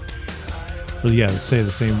 Well, yeah, say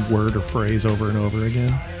the same word or phrase over and over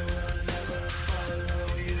again.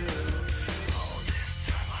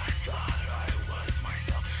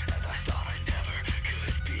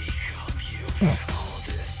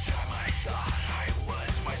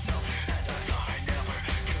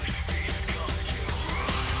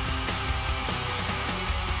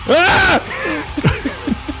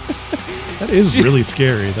 That is really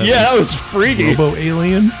scary. That Yeah, that was freaky. Robo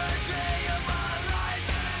alien.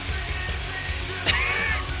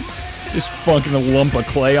 Just funking a lump of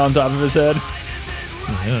clay on top of his head.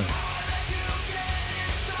 Yeah.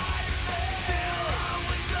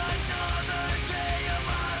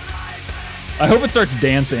 I hope it starts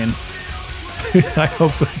dancing. I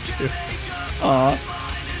hope so too.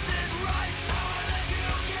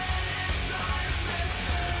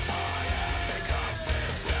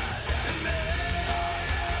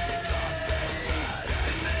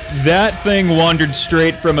 That thing wandered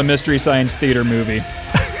straight from a Mystery Science Theater movie.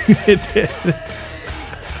 It did.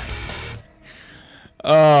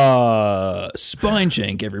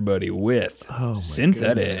 Spineshank, everybody, with my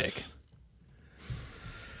Synthetic. goodness.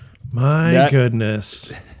 My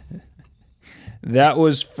goodness. That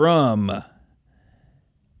was from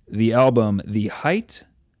the album The Height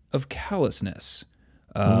of Callousness,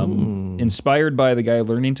 inspired by the guy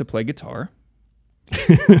learning to play guitar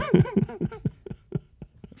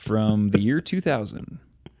from the year 2000.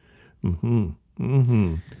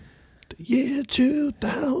 The year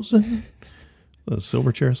 2000. The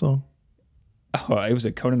Silverchair song? Oh, it was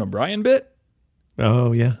a Conan O'Brien bit?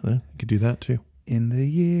 Oh, yeah. You could do that, too. In the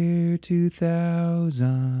year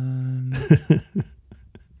 2000.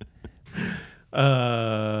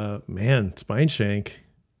 Man, Spineshank.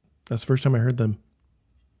 That's the first time I heard them.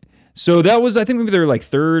 So that was, I think, maybe their like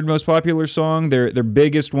third most popular song. Their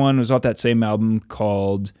biggest one was off that same album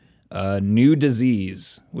called New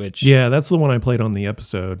Disease, which... Yeah, that's the one I played on the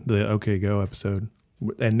episode, the OK Go episode.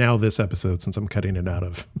 And now this episode, since I'm cutting it out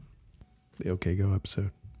of the OK Go episode.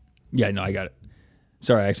 Yeah, no, I got it.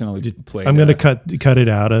 Sorry, I accidentally played. I'm going to cut it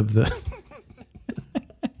out of the...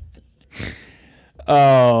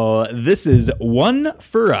 Oh, this is One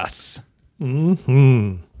for Us.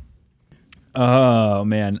 Mm-hmm. Oh,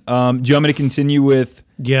 man. Do you want me to continue with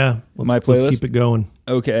Yeah. my playlist? Let's keep it going.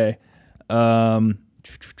 Okay. Okay.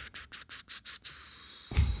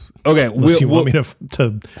 Unless you want me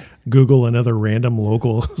to Google another random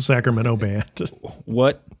local Sacramento band.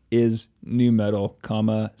 What is new metal,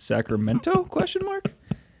 Sacramento? Question mark.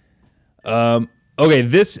 Okay,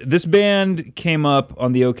 this band came up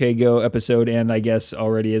on the OK Go episode, and I guess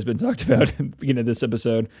already has been talked about at the beginning of this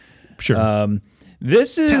episode. Sure.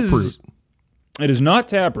 This is Taproot. It is not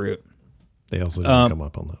Taproot. They also didn't come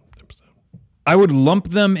up on the episode. I would lump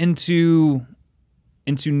them into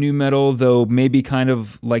new metal, though maybe kind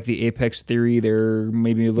of like the Apex Theory. They're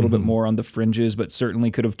maybe a little bit more on the fringes, but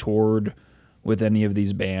certainly could have toured with any of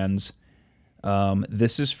these bands.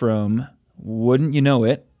 This is from, wouldn't you know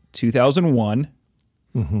it, 2001.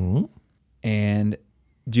 Mm-hmm. And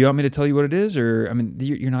do you want me to tell you what it is? Or, I mean,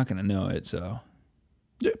 you're not going to know it, so.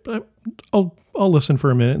 Yeah, I'll listen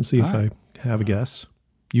for a minute and see if I have a guess.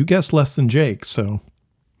 You guessed less than Jake, so.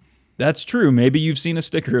 That's true. Maybe you've seen a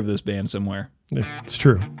sticker of this band somewhere. It's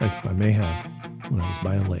true. I may have when I was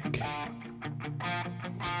by a lake.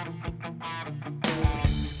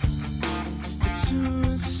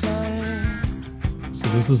 So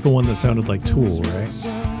this is the one that sounded like Tool, right?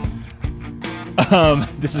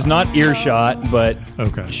 This is not Earshot, but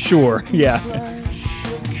Okay. sure, yeah.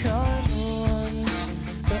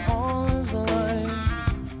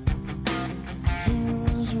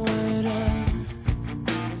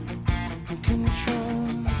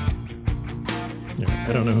 Yeah,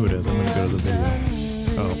 I don't know who it is. I'm going to go to the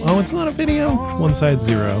video. Oh, it's not a video. One Side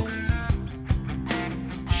Zero.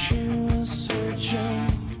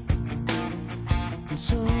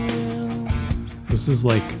 This is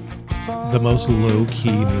like the most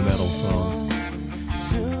low-key new metal song.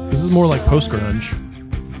 This is more like post-grunge.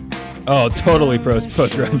 Oh, totally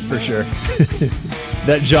post-grunge for sure.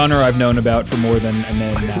 That genre I've known about for more than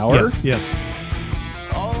an hour. Yes.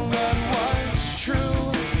 All that was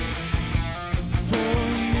true for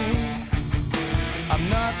me. I'm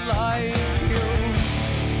not like you.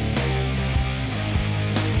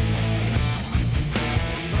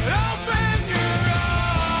 But open your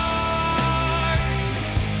eyes.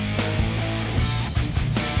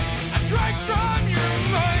 I drank from your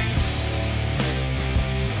mind.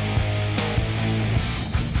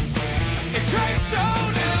 It tastes so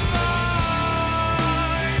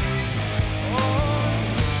divine.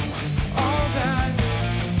 All that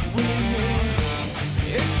we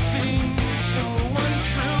knew, it seems so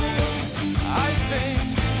untrue. I think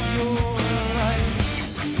you're right.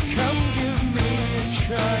 Come give me a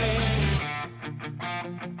try.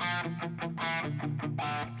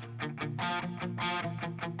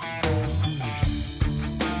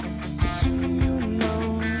 Soon you'll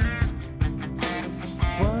know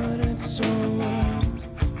what it's all worth.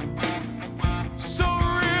 So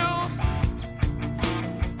real.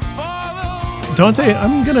 Follow. Dante,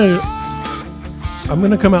 I'm gonna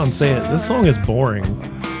come out and say it. This song is boring.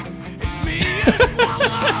 It's me. It's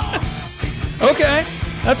Okay,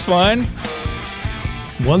 that's fine.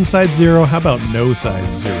 One Side Zero. How about No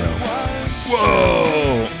Side Zero?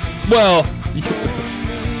 Whoa. Well,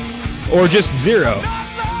 or just zero.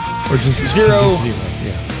 Or just Zero. just zero.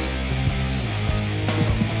 Yeah.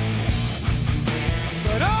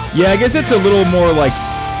 Yeah, I guess it's a little more like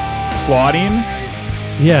plotting,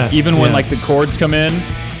 Yeah. even when yeah. like the chords come in.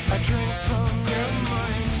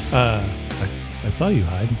 I saw you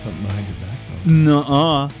hiding something behind your back.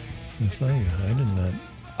 Nuh-uh. I saw you hiding that.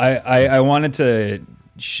 I wanted to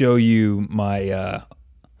show you my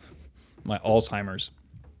my Alzheimer's.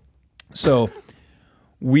 So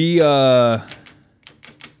we I'm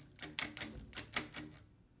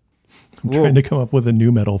trying to come up with a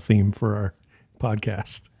new metal theme for our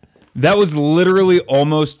podcast. that was literally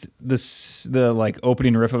almost the like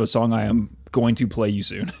opening riff of a song I am going to play you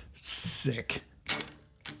soon. Sick.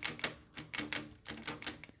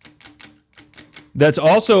 That's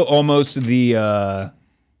also almost the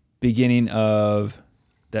beginning of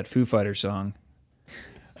that Foo Fighters song.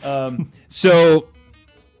 So,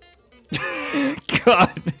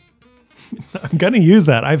 God, I'm gonna use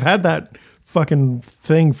that. I've had that fucking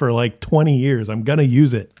thing for like 20 years. I'm gonna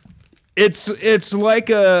use it. it's like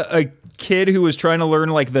a kid who was trying to learn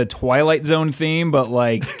like the Twilight Zone theme, but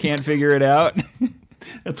like can't figure it out.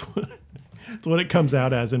 That's what it comes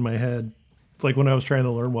out as in my head. It's like when I was trying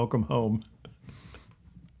to learn Welcome Home.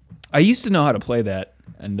 I used to know how to play that,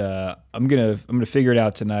 and I'm gonna figure it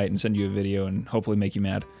out tonight and send you a video and hopefully make you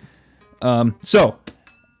mad. So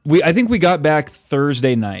I think we got back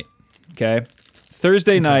Thursday night. Okay,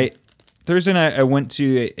 Thursday night I went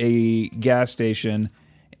to a gas station,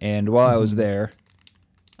 and while I was there,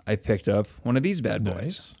 I picked up one of these bad boys.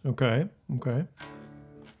 Nice. Okay.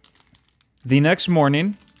 The next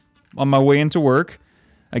morning, on my way into work,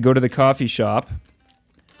 I go to the coffee shop.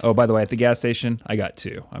 Oh, by the way, at the gas station, I got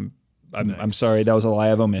two. I'm sorry, that was a lie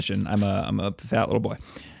of omission. I'm a fat little boy.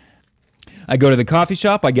 I go to the coffee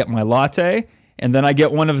shop, I get my latte, and then I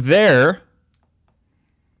get one of their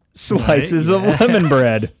slices of lemon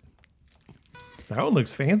bread. That one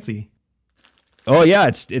looks fancy. Oh yeah,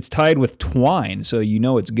 it's tied with twine, so you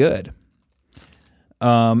know it's good.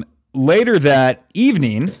 Later that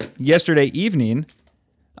evening, yesterday evening,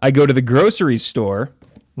 I go to the grocery store.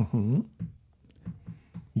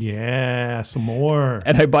 Yeah, some more.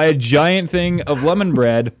 And I buy a giant thing of lemon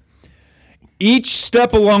bread. Each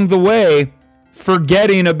step along the way,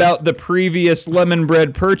 forgetting about the previous lemon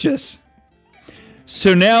bread purchase.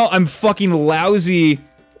 So now I'm fucking lousy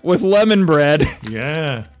with lemon bread.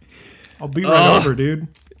 Yeah. I'll be right over, dude.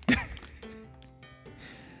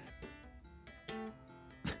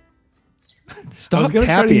 Stop I was gonna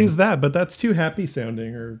tapping. try to use that, but that's too happy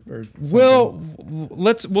sounding or something. Well,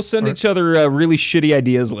 we'll send each other really shitty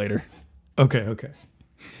ideas later. Okay.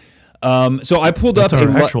 So I pulled That's up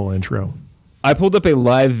our actual intro. I pulled up a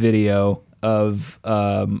live video of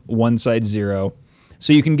One Side Zero,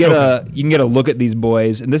 so you can get a look at these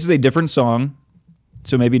boys. And this is a different song,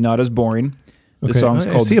 so maybe not as boring. The song's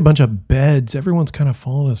I called. see a bunch of beds. Everyone's kind of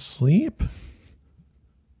falling asleep.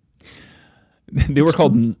 They were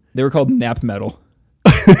called nap metal.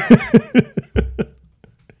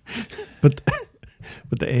 But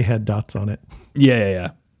the A had dots on it.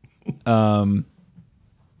 Yeah. Okay,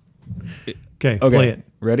 play it.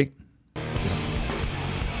 Ready?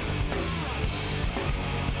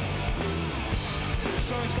 This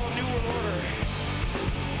song's called New World Order.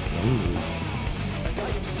 And I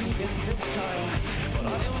am seeing this time, but I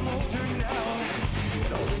am older now.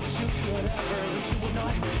 And all that you could ever, but you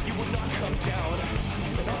will not come down.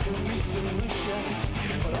 And offer me solutions,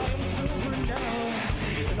 but I am sober now.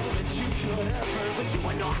 And all that you could ever, but you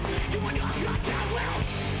will not come down. Well,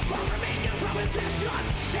 offer me new propositions.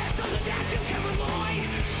 There's something that you can rely.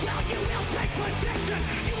 Well, you will take possession.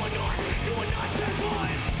 You will not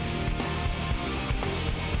survive.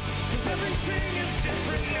 'Cause everything is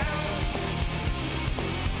different now.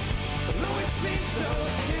 Though it seems so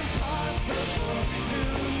impossible to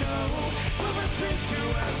know, everything to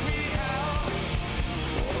ask me how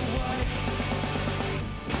or why.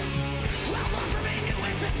 Well, offer me new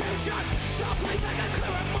institutions, someplace I can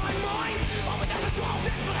clear up my mind. All we never solved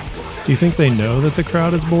it, but it's Do you think they know that the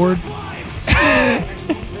crowd is bored?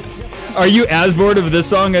 Are you as bored of this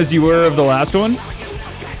song as you were of the last one?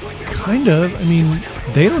 Kind of. I mean,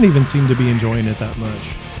 they don't even seem to be enjoying it that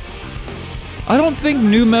much. I don't think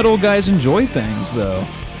new metal guys enjoy things though.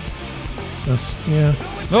 Yeah.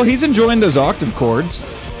 Well, he's enjoying those octave chords.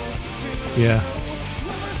 Yeah.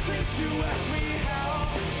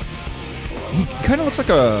 He kind of looks like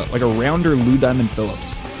a rounder Lou Diamond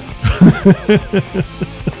Phillips.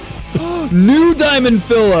 New Diamond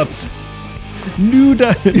Phillips. New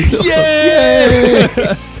Diamond.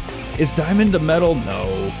 Yeah! Is Diamond a metal?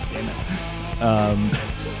 No. Damn it.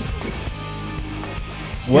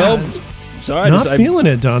 Well, Yeah, sorry. Not feeling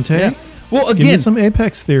it, Dante. Yeah. Well, Give me again. some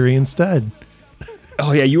Apex Theory instead.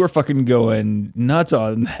 Oh yeah, you were fucking going nuts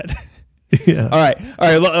on that. Yeah. All right.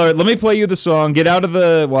 Let me play you the song. Get out of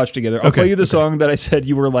the watch together. I'll Okay, play you the okay. song that I said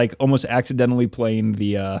you were like almost accidentally playing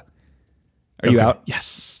the. Are you Okay. out?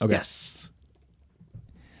 Yes. Okay. Yes.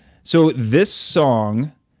 So this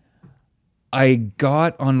song, I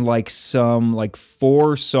got on like some like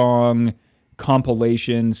 4-song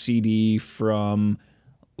compilation CD from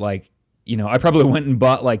like, I probably went and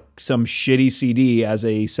bought like some shitty CD as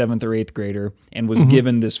a 7th or 8th grader and was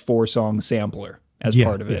given this 4-song sampler as Yeah,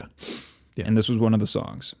 part of it. Yeah. And this was one of the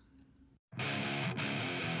songs.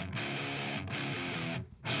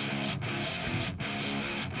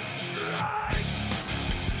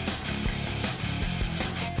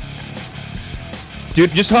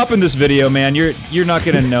 Dude, just hop in this video, man. You're not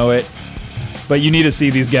gonna know it, but you need to see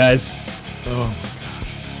these guys. Oh.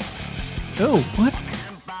 Oh, what?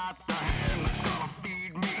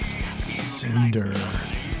 Cinder.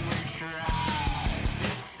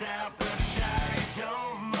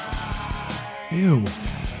 Ew.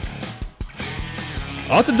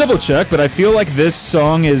 I'll have to double check, but I feel like this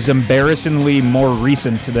song is embarrassingly more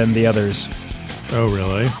recent than the others. Oh,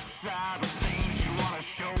 really?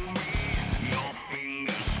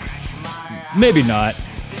 Maybe not.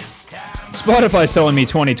 Spotify's telling me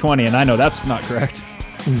 2020, and I know that's not correct.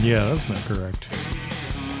 Yeah, that's not correct.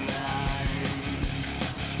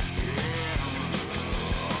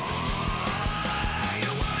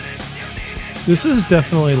 This is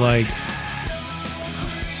definitely like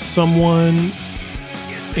someone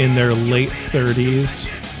in their late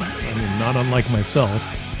 30s, I mean, not unlike myself,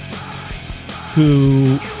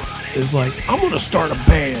 who is like, I'm going to start a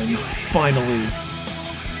band, finally.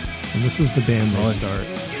 And this is the band they start.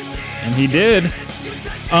 And he did.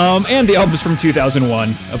 And the album's from 2001,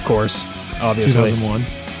 of course, obviously. 2001.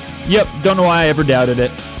 Yep, don't know why I ever doubted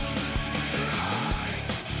it.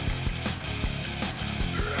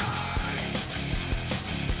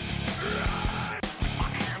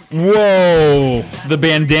 Whoa! The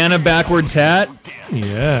bandana backwards hat?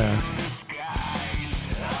 Yeah.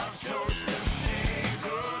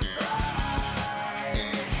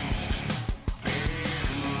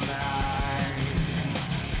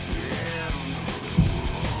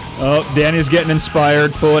 Oh, Danny's getting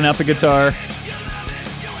inspired, pulling out the guitar.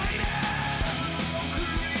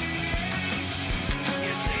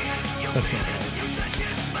 That's not bad.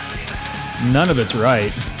 None of it's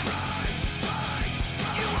right.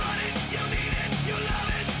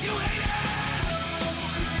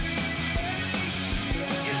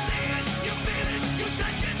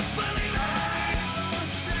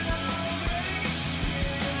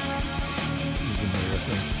 This is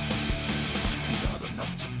embarrassing.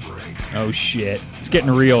 Oh shit. It's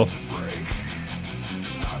getting real.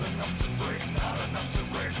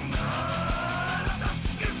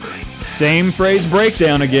 Same phrase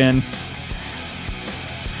breakdown again.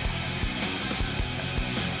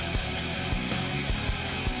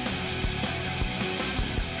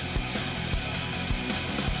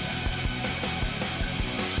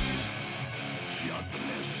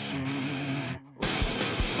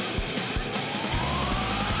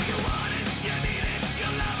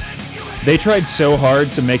 They tried so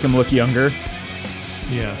hard to make him look younger.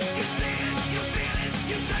 Yeah.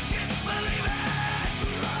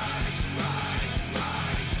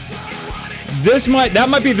 That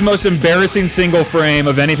might be the most embarrassing single frame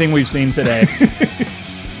of anything we've seen today.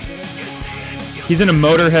 He's in a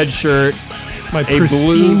Motorhead shirt. My A pristine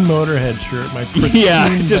blue- Motorhead shirt. My pristine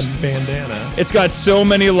Yeah, just- bandana. It's got so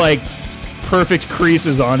many like perfect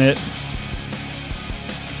creases on it.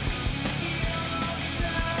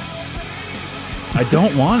 I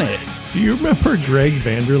don't want it. Do you remember Greg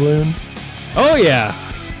Vanderloon? Oh yeah.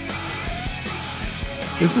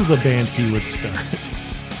 This is the band he would start.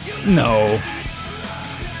 No.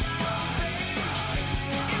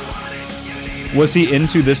 Was he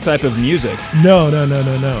into this type of music? No, not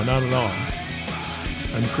at all.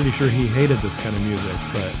 I'm pretty sure he hated this kind of music,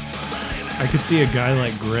 but I could see a guy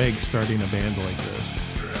like Greg starting a band like this.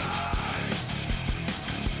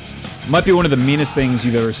 Might be one of the meanest things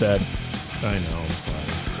you've ever said. I know, I'm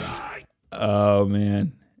sorry. Oh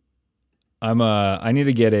man. I need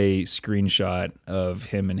to get a screenshot of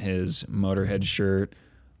him in his Motorhead shirt,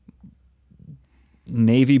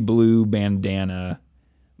 navy blue bandana,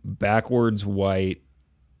 backwards white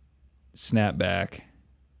snapback.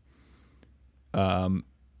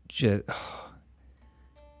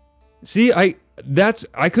 See, I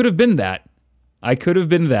could have been that. I could have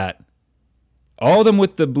been that. All of them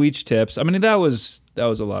with the bleach tips. I mean, that was a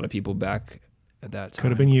lot of people back at that time. Could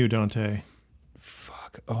have been you, Dante.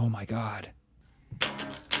 Fuck. Oh my god.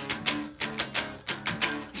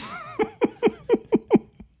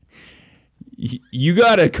 You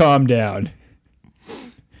gotta calm down.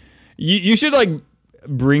 You should like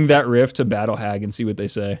bring that riff to Battle Hag and see what they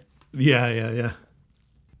say. Yeah.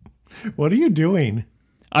 What are you doing?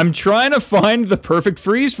 I'm trying to find the perfect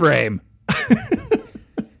freeze frame.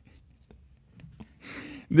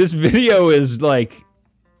 This video is like,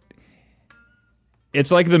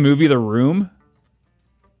 it's like the movie The Room,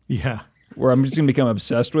 Yeah. where I'm just gonna become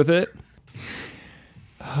obsessed with it.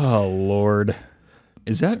 Oh Lord,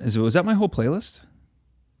 was that my whole playlist?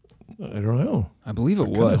 I don't know. I believe it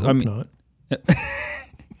Kinda was. hope I mean, not.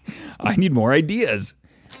 I need more ideas.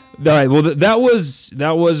 All right, well, that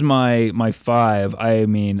was my 5. I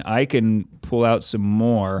mean, I can pull out some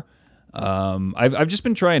more. I've just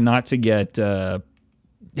been trying not to get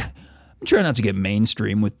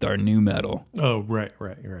mainstream with our new metal. Oh, right.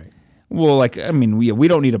 Well, like, I mean, we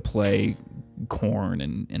don't need to play Korn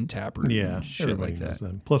and Taproot Yeah, and shit everybody like knows that.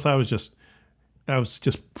 them. Plus, I was just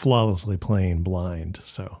flawlessly playing Blind,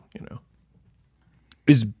 so you know.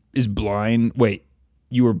 Is Blind? Wait,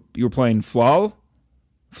 you were playing Flaw,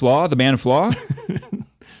 the band Flaw?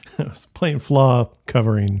 I was playing Flaw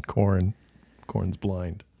covering Korn's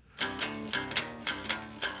Blind.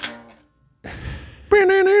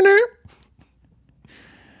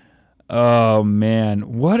 Oh man,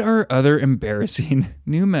 what are other embarrassing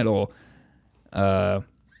new metal?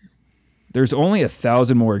 There's only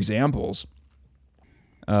 1,000 more examples.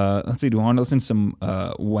 Let's see. Do I want to listen to some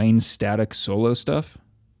Wayne Static solo stuff?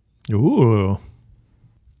 Ooh.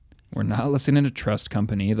 We're not listening to Trust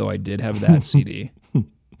Company, though I did have that CD.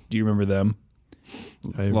 Do you remember them?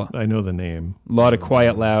 I know the name. A lot of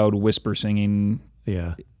quiet, loud whisper singing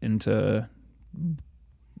Yeah. into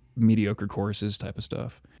mediocre choruses type of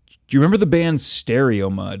stuff. Do you remember the band Stereo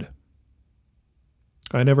Mud?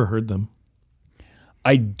 I never heard them.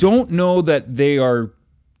 I don't know that they are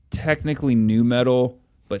technically new metal,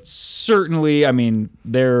 but certainly, I mean,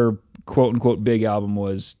 their quote unquote big album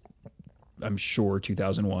was, I'm sure,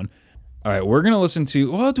 2001. All right, we're going to listen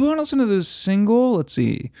to, well, do we want to listen to this single? Let's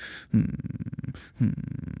see.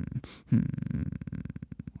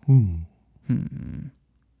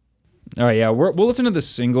 All right, yeah, we'll listen to the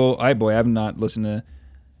single. I have not listened to,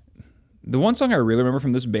 the one song I really remember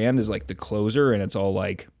from this band is like The Closer, and it's all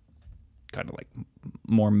like, kind of like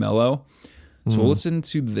more mellow. So we'll listen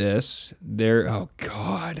to this. There, oh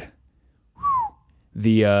God.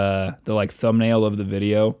 The like thumbnail of the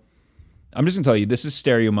video. I'm just gonna tell you, this is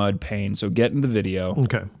Stereo Mud Pain, so get in the video.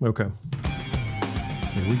 Okay.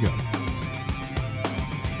 Here we go.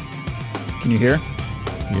 Can you hear?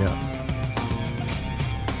 Yeah.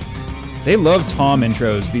 They love Tom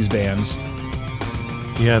intros, these bands.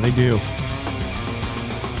 Yeah, they do.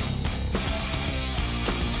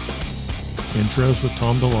 Intros with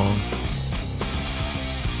Tom DeLonge.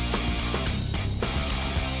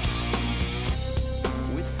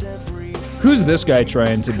 Who's this guy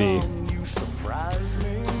trying to be?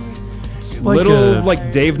 It's Little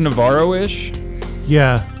like Dave Navarro-ish?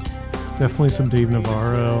 yeah, definitely some Dave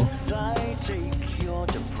Navarro.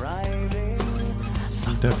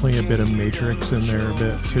 Definitely a bit of Matrix in there a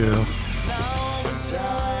bit too.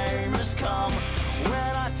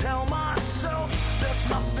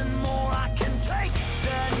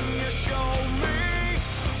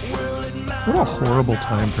 What a horrible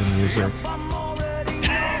time for music.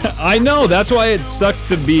 I know, that's why it sucks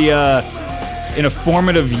to be in a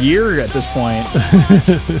formative year at this point.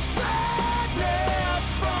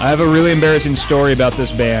 I have a really embarrassing story about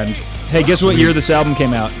this band. Hey, guess what year this album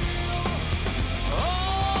came out?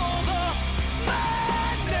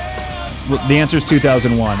 Well, the answer is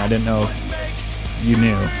 2001. I didn't know if you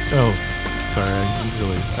knew. Oh, sorry.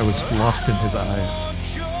 I was lost in his eyes.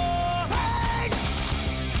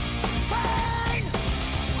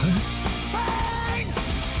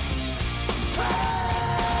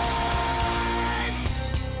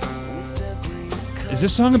 Is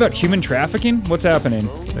this song about human trafficking? What's happening?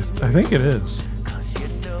 I think it is.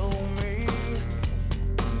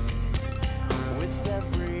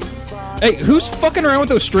 Hey, who's fucking around with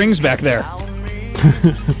those strings back there?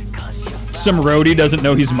 Some roadie doesn't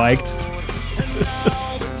know he's mic'd.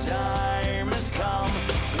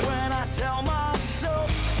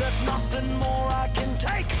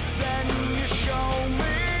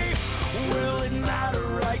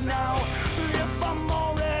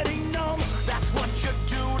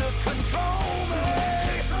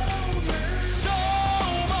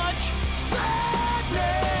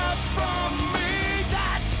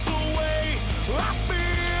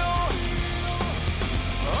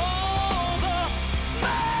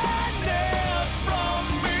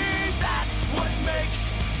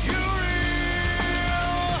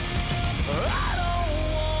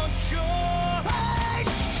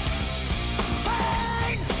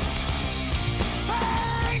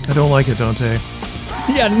 I don't like it, Dante.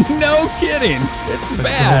 Yeah, no kidding. It's I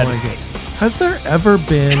bad. don't like it. Has there ever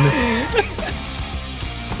been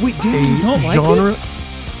Wait, Dan, you don't like genre? it?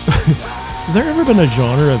 Has there ever been a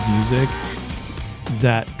genre of music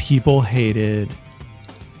that people hated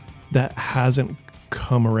that hasn't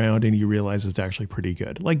come around and you realize it's actually pretty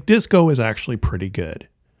good? Like disco is actually pretty good.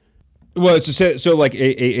 Well, it's so like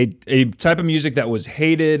a type of music that was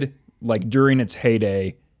hated like during its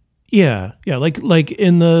heyday. Yeah, like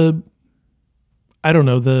in the, I don't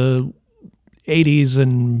know, the 80s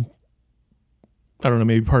and I don't know,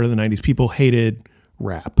 maybe part of the 90s, people hated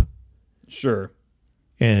rap. Sure.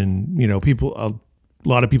 And, you know, a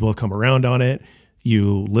lot of people have come around on it.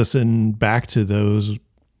 You listen back to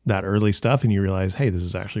that early stuff and you realize, hey, this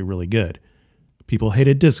is actually really good. People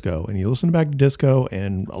hated disco, and you listen back to disco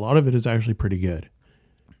and a lot of it is actually pretty good.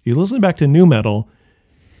 You listen back to nu metal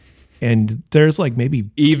and there's like maybe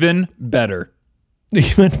Even better.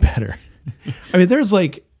 even better. I mean, there's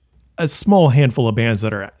like a small handful of bands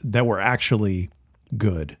that were actually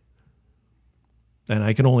good. And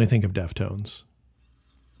I can only think of Deftones.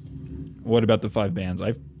 What about the 5 bands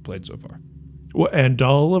I've played so far? Well, and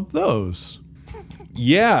all of those.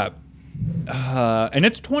 Yeah. And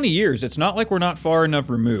it's 20 years. It's not like we're not far enough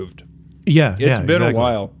removed. Yeah, It's been a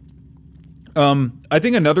while. I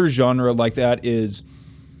think another genre like that is,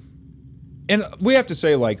 and we have to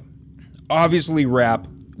say, like, obviously rap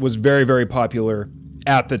was very, very popular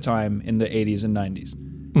at the time in the 80s and 90s.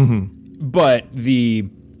 Mm-hmm. But the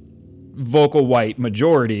vocal white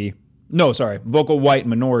minority,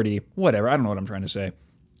 whatever, I don't know what I'm trying to say.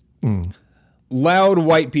 Loud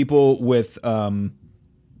white people with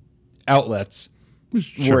outlets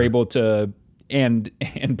were able to, and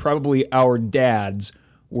probably our dads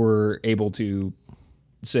were able to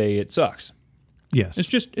say it sucks. Yes. It's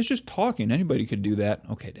just talking. Anybody could do that.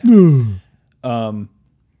 Okay, Dad.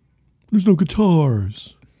 There's no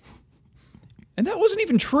guitars. And that wasn't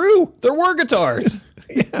even true. There were guitars.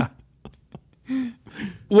 Yeah.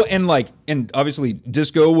 Well, and obviously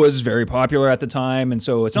disco was very popular at the time, and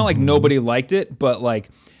so it's not like nobody liked it, but like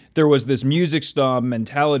there was this music snob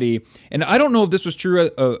mentality. And I don't know if this was true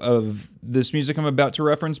of this music I'm about to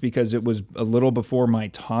reference because it was a little before my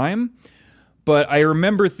time, but I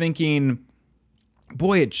remember thinking,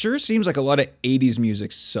 boy, it sure seems like a lot of 80s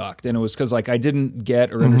music sucked. And it was because like I didn't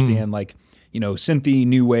get or understand like, you know, synthy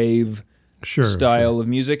new wave style of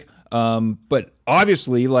music. But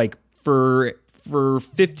obviously like for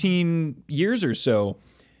 15 years or so,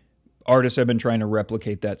 artists have been trying to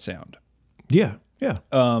replicate that sound. Yeah. Yeah.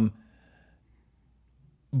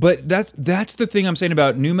 But that's the thing I'm saying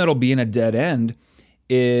about nu metal being a dead end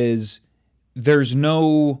is there's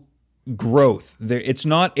no growth. It's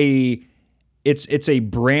not it's a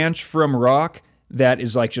branch from rock that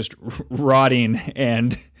is like just rotting,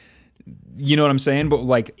 and you know what I'm saying? But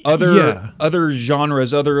like other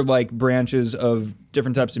genres, other like branches of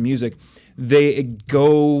different types of music, they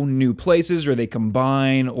go new places or they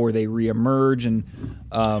combine or they reemerge,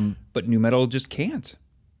 and but nu metal just can't.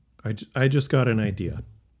 I just got an idea.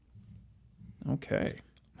 Okay.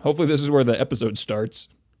 Hopefully this is where the episode starts.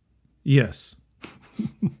 Yes.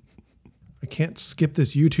 I can't skip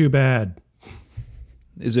this YouTube ad.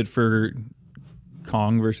 Is it for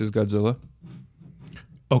Kong versus Godzilla?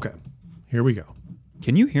 Okay. Here we go.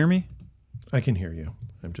 Can you hear me? I can hear you.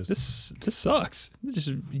 I'm just This sucks.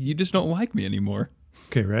 You just don't like me anymore.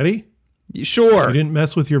 Okay, ready? Sure. You didn't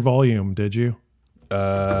mess with your volume, did you?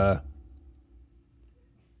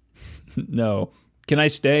 No. Can I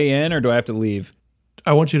stay in or do I have to leave?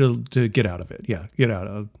 I want you to get out of it. Yeah, get out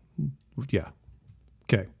of. Yeah.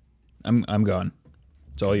 Okay. I'm gone.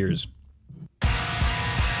 It's all yours.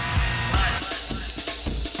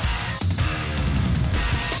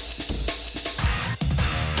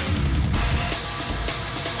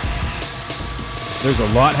 There's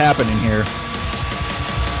a lot happening here.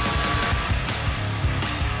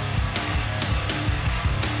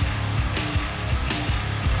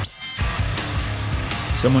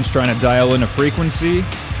 Someone's trying to dial in a frequency.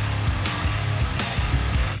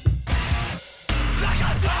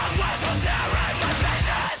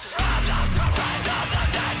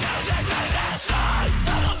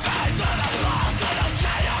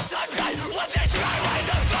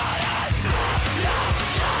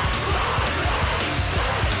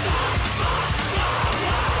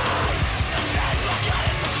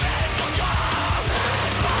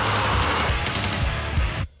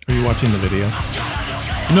 Are you watching the video?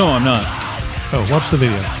 No, I'm not. Oh, watch the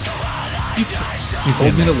video. You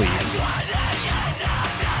told me to leave.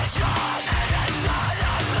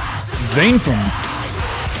 Vainful.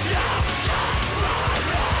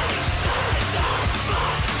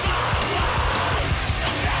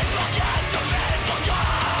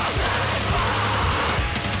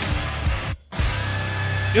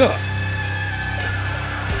 Ugh.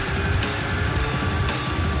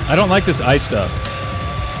 I don't like this ice stuff.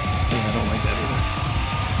 Yeah, I don't like that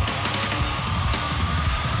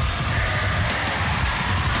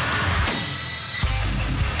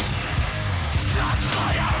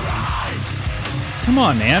Come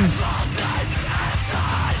on, man. either.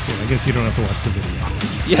 Yeah, I guess you don't have to watch the video.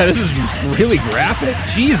 Yeah, this is really graphic.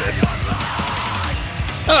 Jesus.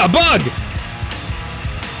 Ah, bug!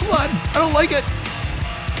 Blood! I don't like it!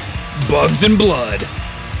 Bugs and blood.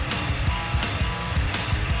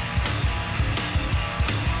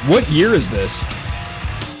 What year is this?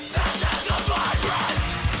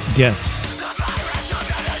 Guess.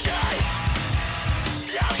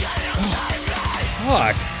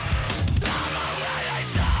 Fuck.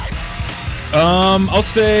 I'll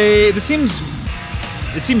say it seems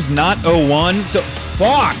not 01, so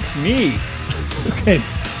fuck me. Okay,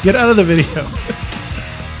 get out of the video.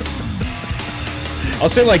 I'll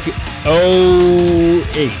say like 08.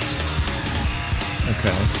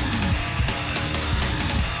 Okay.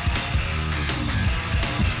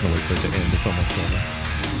 I'm just gonna wait for it to end. It's almost over.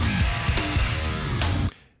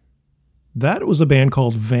 That was a band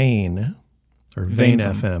called Vane, or Vane Vane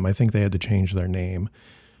FM. I think they had to change their name.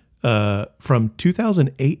 From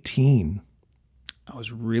 2018. I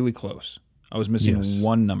was really close. I was missing Yes.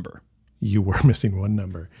 one number. You were missing one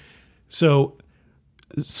number. So,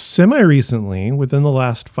 semi-recently, within the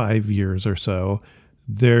last 5 years or so,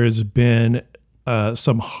 there's been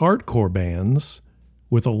some hardcore bands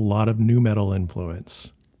with a lot of nu metal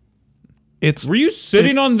influence. Were you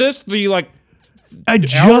sitting on this I hour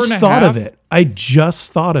just and a thought of half? it. I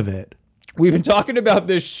just thought of it. We've been talking about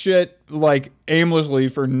this shit like aimlessly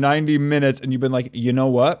for 90 minutes, and you've been like, you know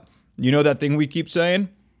what? You know that thing we keep saying?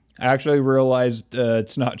 I actually realized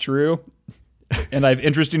it's not true, and I have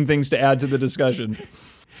interesting things to add to the discussion.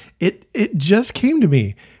 It just came to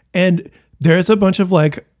me, and there's a bunch of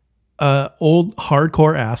like old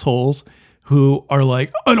hardcore assholes who are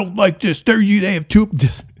like, I don't like this. They have too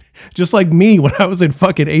just like me when I was in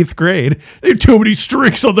fucking 8th grade. They have too many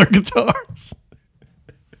strings on their guitars.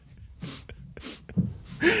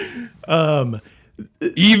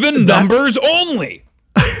 Even numbers only.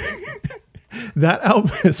 That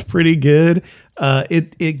album is pretty good.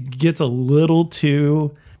 It gets a little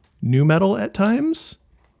too nu metal at times.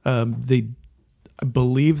 I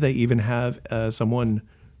believe they even have someone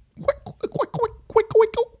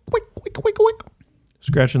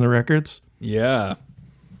scratching the records. Yeah.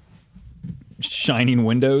 Shining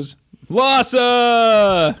windows.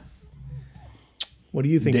 Lhasa! What do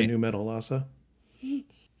you think of nu metal, Lhasa?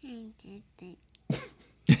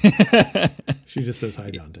 She just says hi,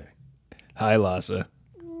 Dante. Hi, Lhasa.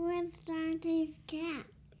 Where's Dante's cat?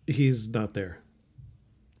 He's not there.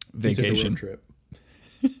 He took a road Vacation. trip.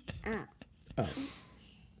 Oh.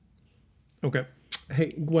 Okay.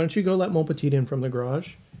 Hey, why don't you go let Mon Petit in from the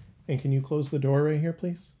garage? And can you close the door right here,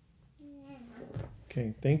 please?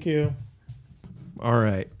 Okay, thank you. All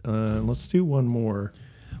right, let's do one more.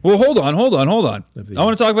 Well, hold on. Of I these.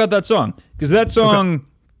 want to talk about that song because that song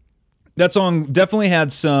definitely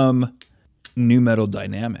had some nu metal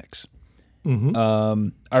dynamics.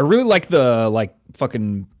 I really like the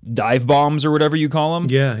fucking dive bombs or whatever you call them.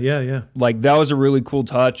 Yeah. Like that was a really cool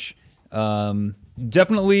touch.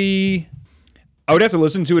 Definitely, I would have to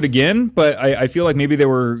listen to it again, but I feel like maybe they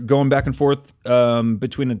were going back and forth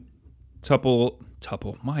between a couple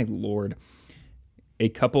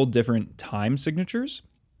different time signatures.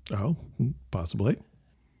 Oh, possibly.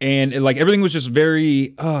 And everything was just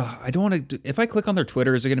very, I don't want to, if I click on their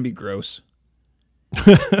Twitter, is it going to be gross?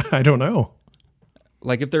 I don't know.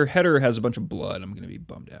 Like if their header has a bunch of blood, I'm going to be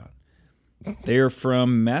bummed out. They are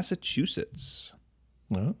from Massachusetts.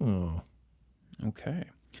 Oh. Okay.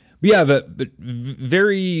 But yeah, but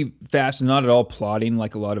very fast and not at all plotting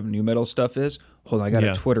like a lot of nu metal stuff is. Hold on, I got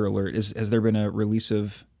Yeah. a Twitter alert. Has there been a release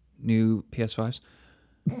of new PS5s?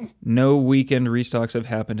 No weekend restocks have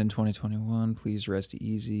happened in 2021. Please rest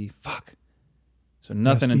easy. Fuck. So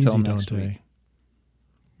nothing Rest until easy, next Dante. week.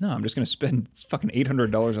 No, I'm just going to spend fucking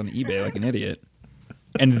 $800 on eBay like an idiot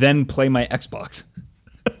and then play my Xbox.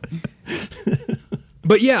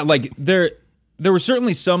 But yeah, like there were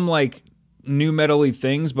certainly some like nu metal-y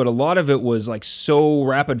things, but a lot of it was like so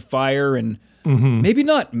rapid fire and maybe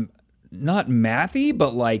not mathy,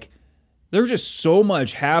 but like there was just so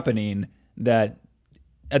much happening that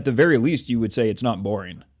at the very least you would say it's not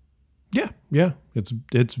boring. Yeah.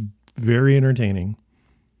 It's very entertaining.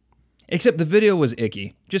 Except the video was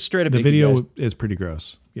icky. Just straight up The icky, video guys. is pretty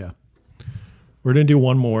gross. Yeah. We're going to do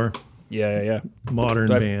one more Yeah. modern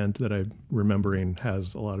Do I- band that I'm remembering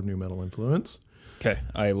has a lot of nu metal influence. Okay,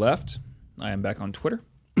 I left. I am back on Twitter.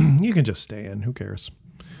 You can just stay in. Who cares?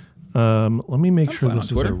 Let me make sure fine on this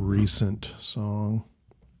is a Twitter. recent song.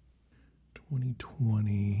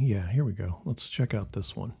 2020. Yeah, here we go. Let's check out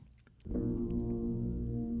this one.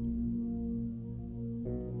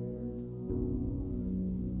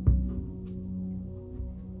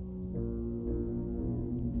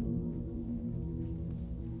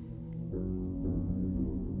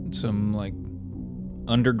 Some like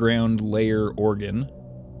underground layer organ.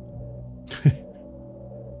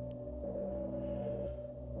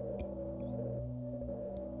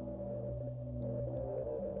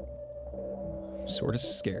 Sort of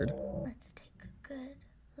scared. Let's take a good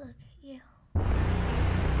look at you.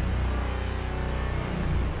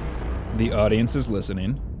 The audience is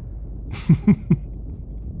listening.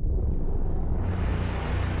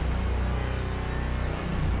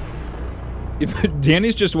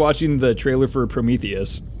 Danny's just watching the trailer for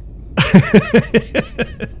Prometheus.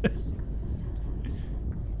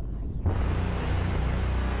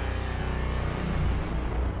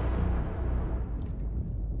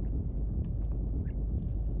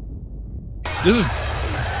 This is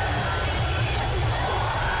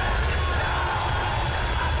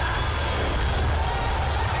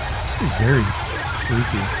This is very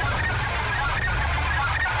freaky.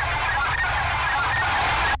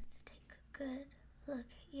 Let's take a good look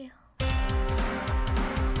at you.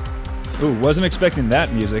 ooh, wasn't expecting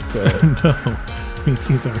that music to. No, me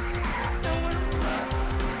neither.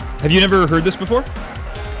 Have you never heard this before?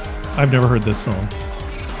 I've never heard this song.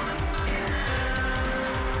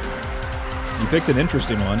 You picked an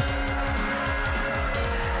interesting one.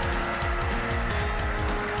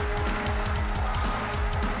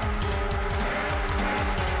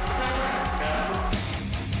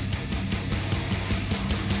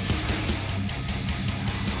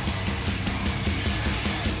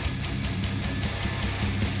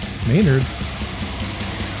 Maynard.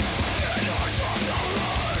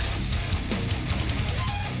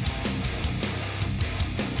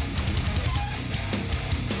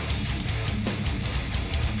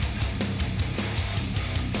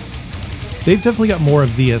 They've definitely got more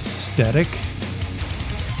of the aesthetic.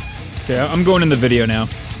 Okay, I'm going in the video now.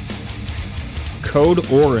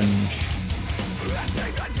 Code Orange.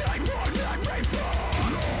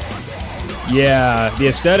 Yeah, the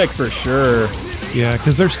aesthetic for sure. Yeah,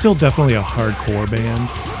 because they're still definitely a hardcore band.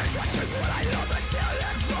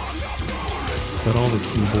 But all the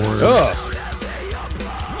keyboards. Ugh.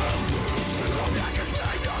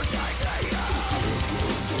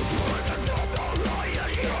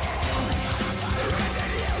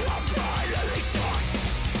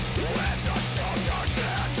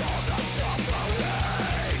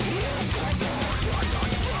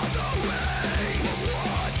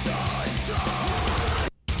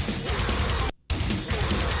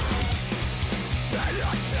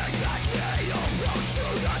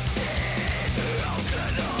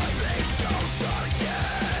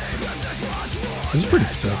 This is pretty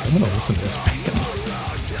sick. I'm gonna listen to this band.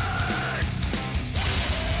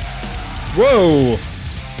 Whoa!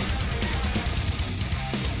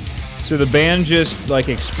 So the band just like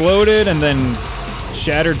exploded and then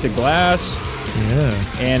shattered to glass,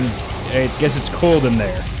 Yeah. and I guess it's cold in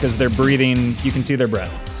there because they're breathing. You can see their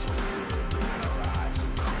breath.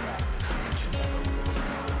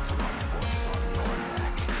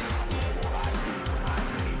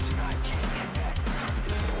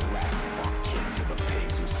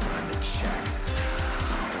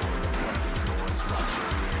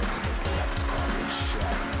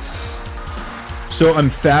 So I'm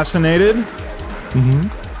fascinated.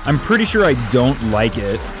 I'm pretty sure I don't like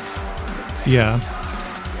it. Yeah.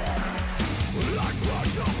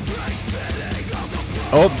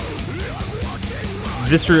 Oh,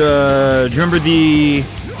 this. Do you remember the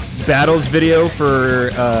Battles video for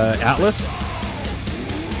Atlas?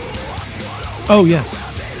 Oh, yes.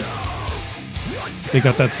 They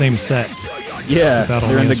got that same set. Yeah, Without all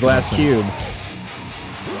they're the in the glass instruments cube.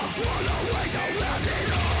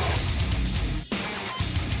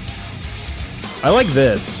 I like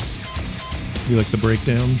this. You like the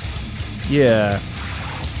breakdown? Yeah.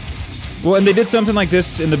 Well, and they did something like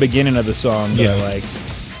this in the beginning of the song that I Yeah. liked.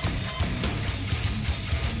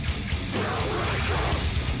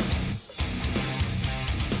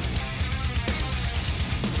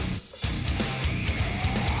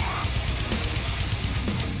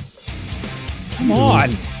 Come on.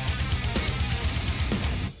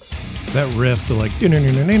 That riff, the like,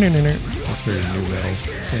 that's very new metal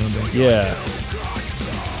sounding. Yeah.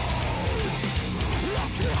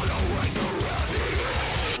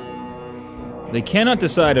 They cannot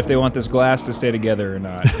decide if they want this glass to stay together or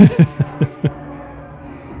not.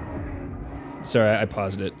 Sorry, I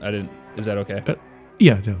paused it. I didn't. Is that okay?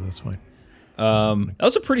 Yeah, no, that's fine. That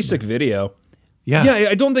was a pretty sick video. Yeah. Yeah,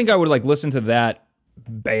 I don't think I would like listen to that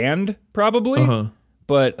band probably,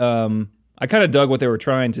 but I kind of dug what they were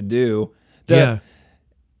trying to do. Yeah.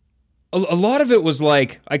 A lot of it was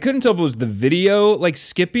like I couldn't tell if it was the video like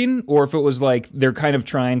skipping or if it was like they're kind of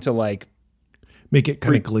trying to like Make it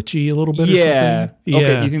kind of glitchy a little bit. yeah. Or something.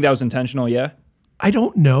 Okay, Yeah. you think that was intentional? Yeah. I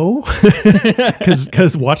don't know,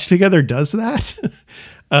 because Watch Together does that.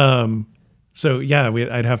 So yeah,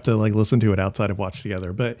 I'd have to like listen to it outside of Watch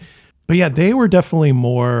Together, but yeah, they were definitely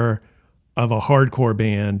more of a hardcore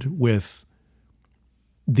band with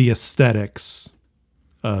the aesthetics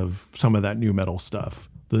of some of that new metal stuff.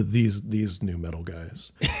 These new metal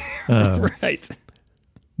guys, Right.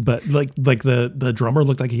 but like the drummer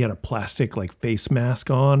looked like he had a plastic like face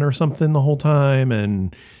mask on or something the whole time,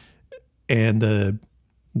 and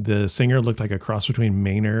the singer looked like a cross between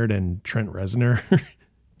Maynard and Trent Reznor.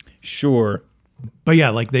 Sure. But yeah,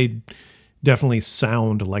 like they definitely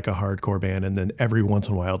sound like a hardcore band, and then every once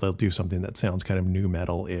in a while they'll do something that sounds kind of new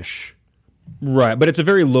metal-ish. Right, but it's a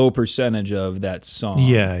very low percentage of that song.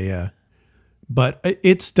 Yeah. But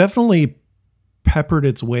it's definitely peppered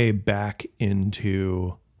its way back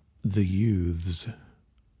into the youths.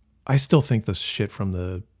 I still think the shit from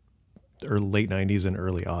the late 90s and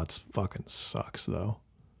early aughts fucking sucks, though,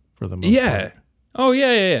 for the most part. Oh,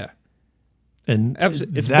 yeah. And It's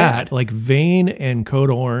that, bad. like Vane and Code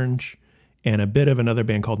Orange and a bit of another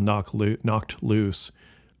band called Knocked Loose,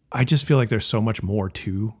 I just feel like there's so much more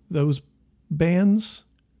to those bands.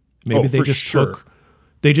 Maybe they for just sure.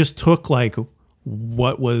 took like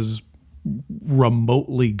what was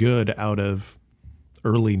remotely good out of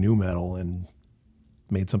early new metal and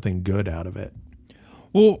made something good out of it.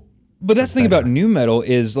 Well, but that's the thing about new metal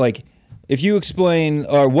is like if you explain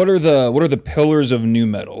what are the pillars of new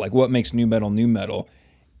metal, like what makes new metal,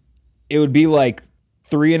 it would be like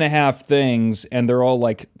 3.5 things, and they're all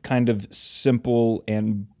like kind of simple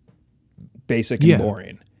and basic and Yeah.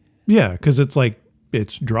 boring. Yeah, because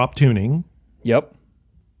it's drop tuning, Yep.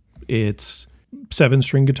 it's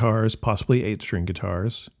 7-string guitars, possibly 8-string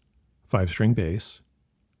guitars, 5-string bass,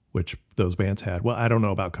 which those bands had. Well, I don't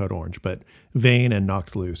know about Code Orange, but Vane and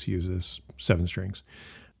Knocked Loose uses 7 strings.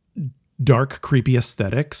 Dark, creepy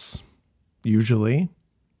aesthetics, usually,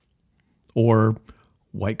 or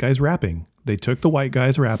white guys rapping. They took the white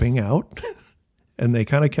guys rapping out, and they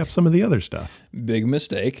kind of kept some of the other stuff. Big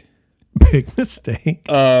mistake. Big mistake.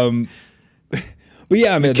 But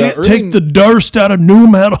yeah, I mean, Can't take the Durst out of new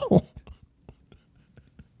metal.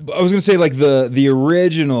 I was gonna say like the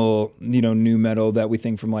original, new metal that we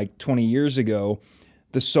think from like 20 years ago,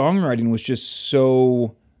 the songwriting was just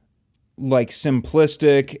so like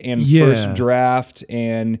simplistic and first draft,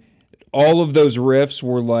 and all of those riffs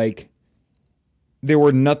were like they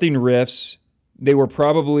were nothing riffs. They were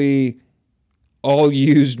probably all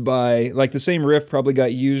used by like the same riff probably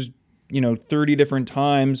got used 30 different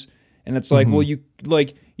times, and it's like well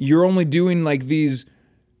you're only doing like these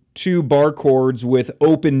 2 bar chords with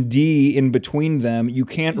open D in between them. You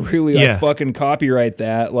can't really like fucking copyright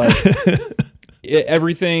that. Like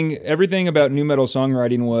everything about new metal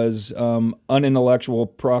songwriting was unintellectual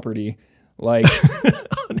property. Like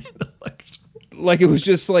like it was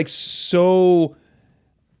just like so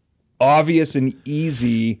obvious and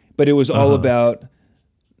easy, but it was all about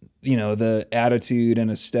the attitude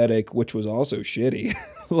and aesthetic, which was also shitty.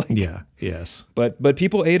 Yes. But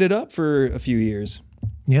people ate it up for a few years.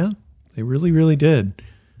 Yeah, they really, really did.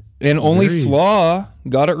 And only Very- Flaw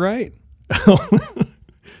got it right.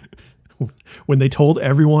 When they told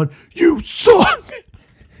everyone, "You suck,"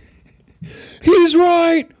 He's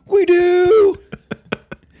right. We do.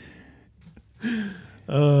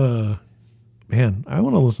 man, I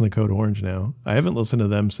want to listen to Code Orange now. I haven't listened to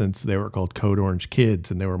them since they were called Code Orange Kids,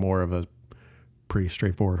 and they were more of a pretty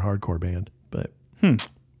straightforward hardcore band. But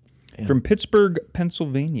From Pittsburgh,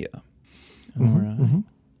 Pennsylvania. All right.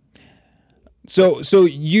 So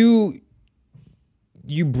you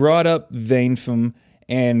brought up Vanefum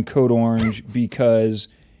and Code Orange because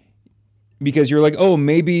you're like, oh,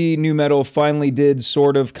 maybe new metal finally did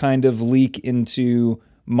sort of kind of leak into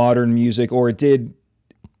modern music, or it did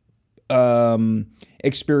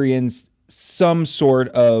experience some sort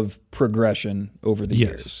of progression over the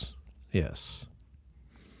years. Yes,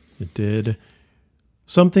 it did.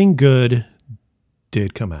 Something good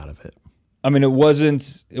did come out of it. I mean, it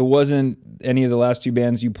wasn't any of the last 2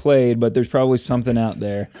 bands you played, but there's probably something out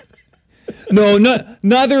there. No,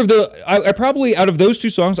 neither of the. I probably out of those 2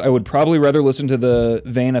 songs, I would probably rather listen to the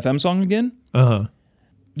Vane FM song again.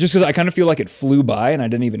 just because I kind of feel like it flew by and I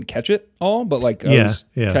didn't even catch it all, but like I was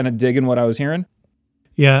kind of digging what I was hearing.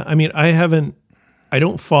 Yeah, I mean, I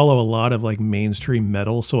don't follow a lot of like mainstream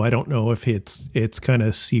metal, so I don't know if it's kind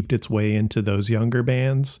of seeped its way into those younger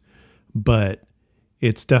bands, but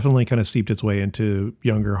it's definitely kind of seeped its way into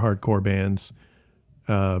younger hardcore bands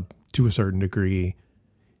to a certain degree.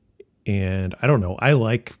 And I don't know, I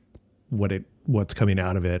like what's coming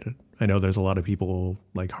out of it. I know there's a lot of people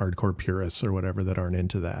like hardcore purists or whatever that aren't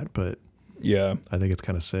into that, but Yeah. I think it's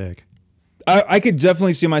kind of sick. I could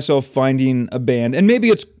definitely see myself finding a band, and maybe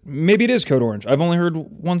it is Code Orange. I've only heard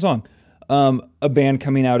one song. A band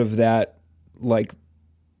coming out of that, like,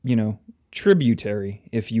 tributary,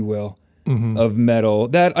 if you will, of metal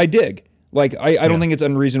that I dig. Like, I don't think it's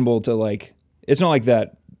unreasonable to like. It's not like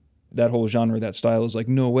that whole genre, that style is like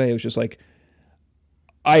no way. It was just like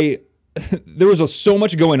there was so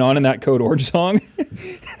much going on in that Code Orange song.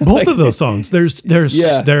 Both of those songs,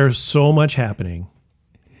 there's so much happening.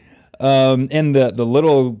 And the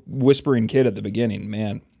little whispering kid at the beginning,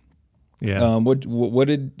 man. Yeah. What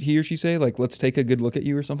did he or she say? Like, let's take a good look at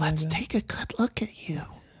you or something. Let's like that? take a good look at you.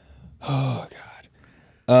 Oh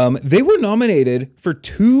God. They were nominated for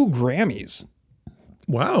 2 Grammys.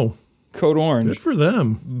 Wow. Code Orange, Good for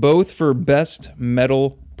them. both for Best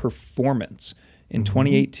Metal Performance in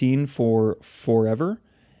 2018 for Forever,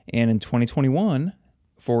 and in 2021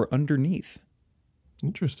 for Underneath.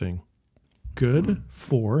 Interesting. Good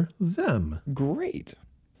for them. Great.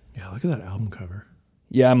 Yeah, look at that album cover.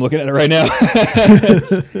 Yeah, I'm looking at it right now.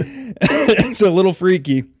 it's a little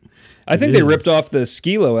freaky. I think they is. ripped off the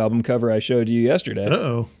Skilo album cover I showed you yesterday.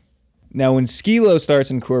 Uh-oh. Now, when Skilo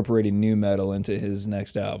starts incorporating new metal into his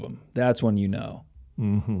next album, that's when you know.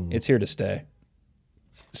 It's here to stay.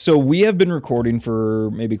 So we have been recording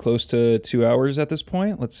for maybe close to 2 hours at this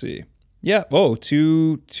point. Let's see. Yeah. Oh,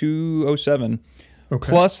 2:07. Okay.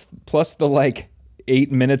 Plus the like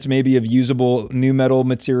 8 minutes maybe of usable new metal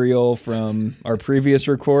material from our previous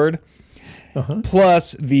record.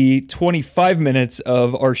 Plus the 25 minutes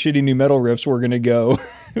of our shitty new metal riffs. We're gonna go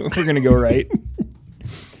right.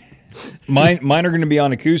 Mine are going to be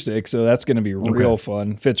on acoustic, so that's going to be real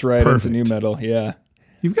fun. Fits right Perfect. into new metal. Yeah.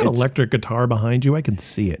 You've got electric guitar behind you. I can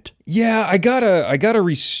see it. Yeah, I gotta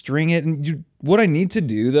restring it. And what I need to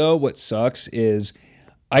do though, what sucks is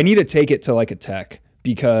I need to take it to like a tech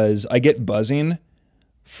because I get buzzing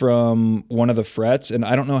from one of the frets and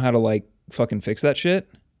I don't know how to like fucking fix that shit.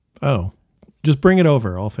 Oh, just bring it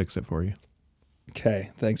over. I'll fix it for you.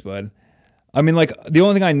 Okay, thanks, bud. I mean, like the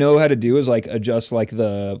only thing I know how to do is like adjust like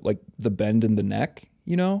the bend in the neck,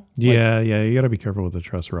 you know? Yeah. You got to be careful with the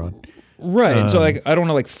truss rod. Right. And so like I don't want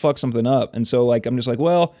to like fuck something up. And so like I'm just like,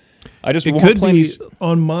 well, I just It won't could play be these.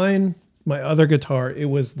 on my other guitar. It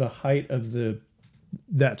was the height of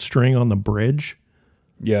that string on the bridge,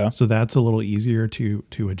 Yeah. so that's a little easier to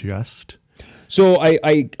adjust. So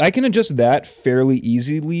I can adjust that fairly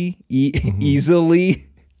easily.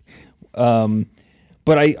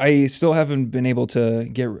 But I still haven't been able to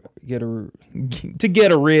get rid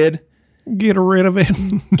Get rid of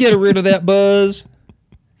it. of that buzz.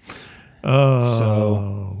 Oh,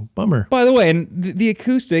 So- bummer. By the way, and the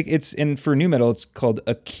acoustic, for new metal, it's called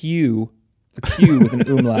a Q with an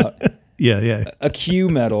umlaut, Yeah. a Q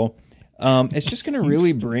metal. It's just gonna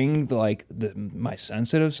really bring my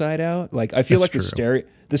sensitive side out. Like I feel That's like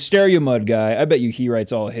the stereo mud guy. I bet you he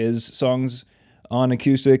writes all his songs on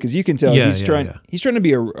acoustic because you can tell he's trying to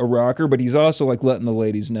be a rocker, but he's also like letting the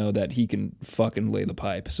ladies know that he can fucking lay the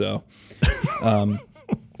pipe. So, that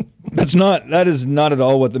is not at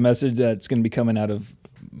all what the message that's going to be coming out of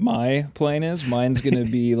my playing is. Mine's going to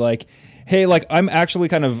be like, hey, like I'm actually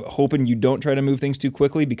kind of hoping you don't try to move things too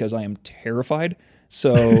quickly because I am terrified.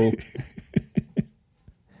 So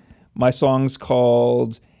my song's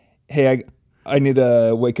called, hey, I need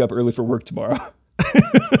to wake up early for work tomorrow.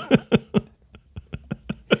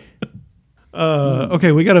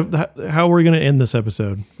 Okay, we gotta. How are we gonna end this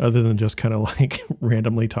episode other than just kind of like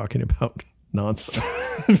randomly talking about nonsense?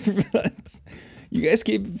 You guys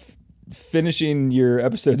keep finishing your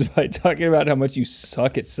episodes by talking about how much you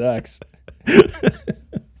suck at sex.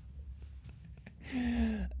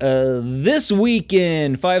 This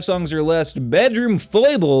weekend, 5 songs or less, bedroom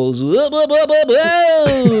foibles. Whoa, whoa, whoa,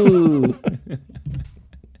 whoa,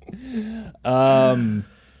 whoa.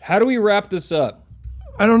 How do we wrap this up?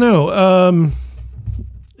 I don't know.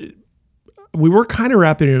 We were kind of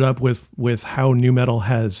wrapping it up with how new metal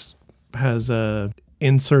has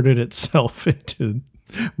inserted itself into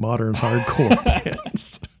modern hardcore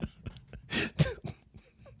bands.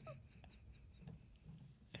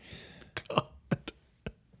 God.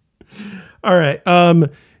 All right.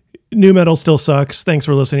 Nu metal still sucks. Thanks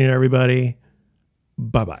for listening, everybody.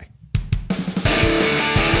 Bye-bye.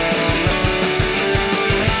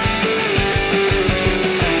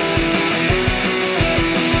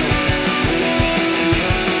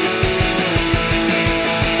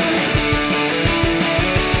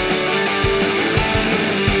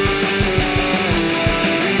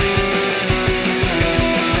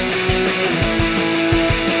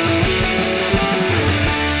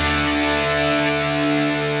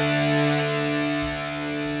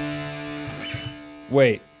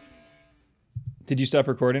 Wait. Did you stop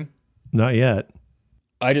recording? Not yet.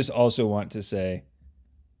 I just also want to say,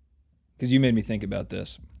 because you made me think about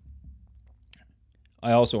this,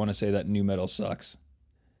 I also want to say that nu metal sucks.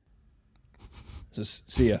 Just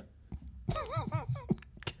see ya.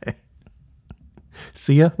 Okay.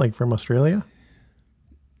 See ya, like from Australia?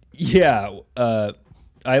 Yeah,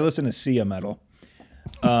 I listen to Sia metal.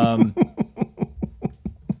 No,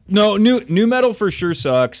 nu metal for sure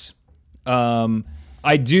sucks.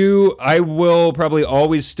 I will probably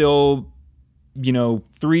always still,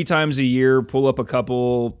 3 times a year pull up a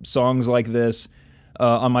couple songs like this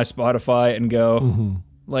on my Spotify and go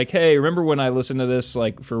like, hey, remember when I listened to this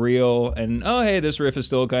like for real? And oh, hey, this riff is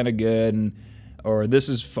still kind of good, or this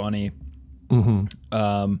is funny. And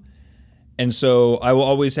so I will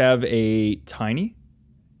always have a tiny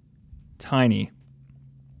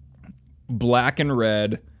black and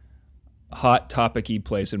red hot topic-y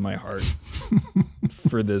place in my heart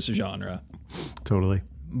for this genre. Totally.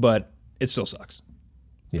 But it still sucks.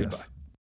 Yes. Goodbye.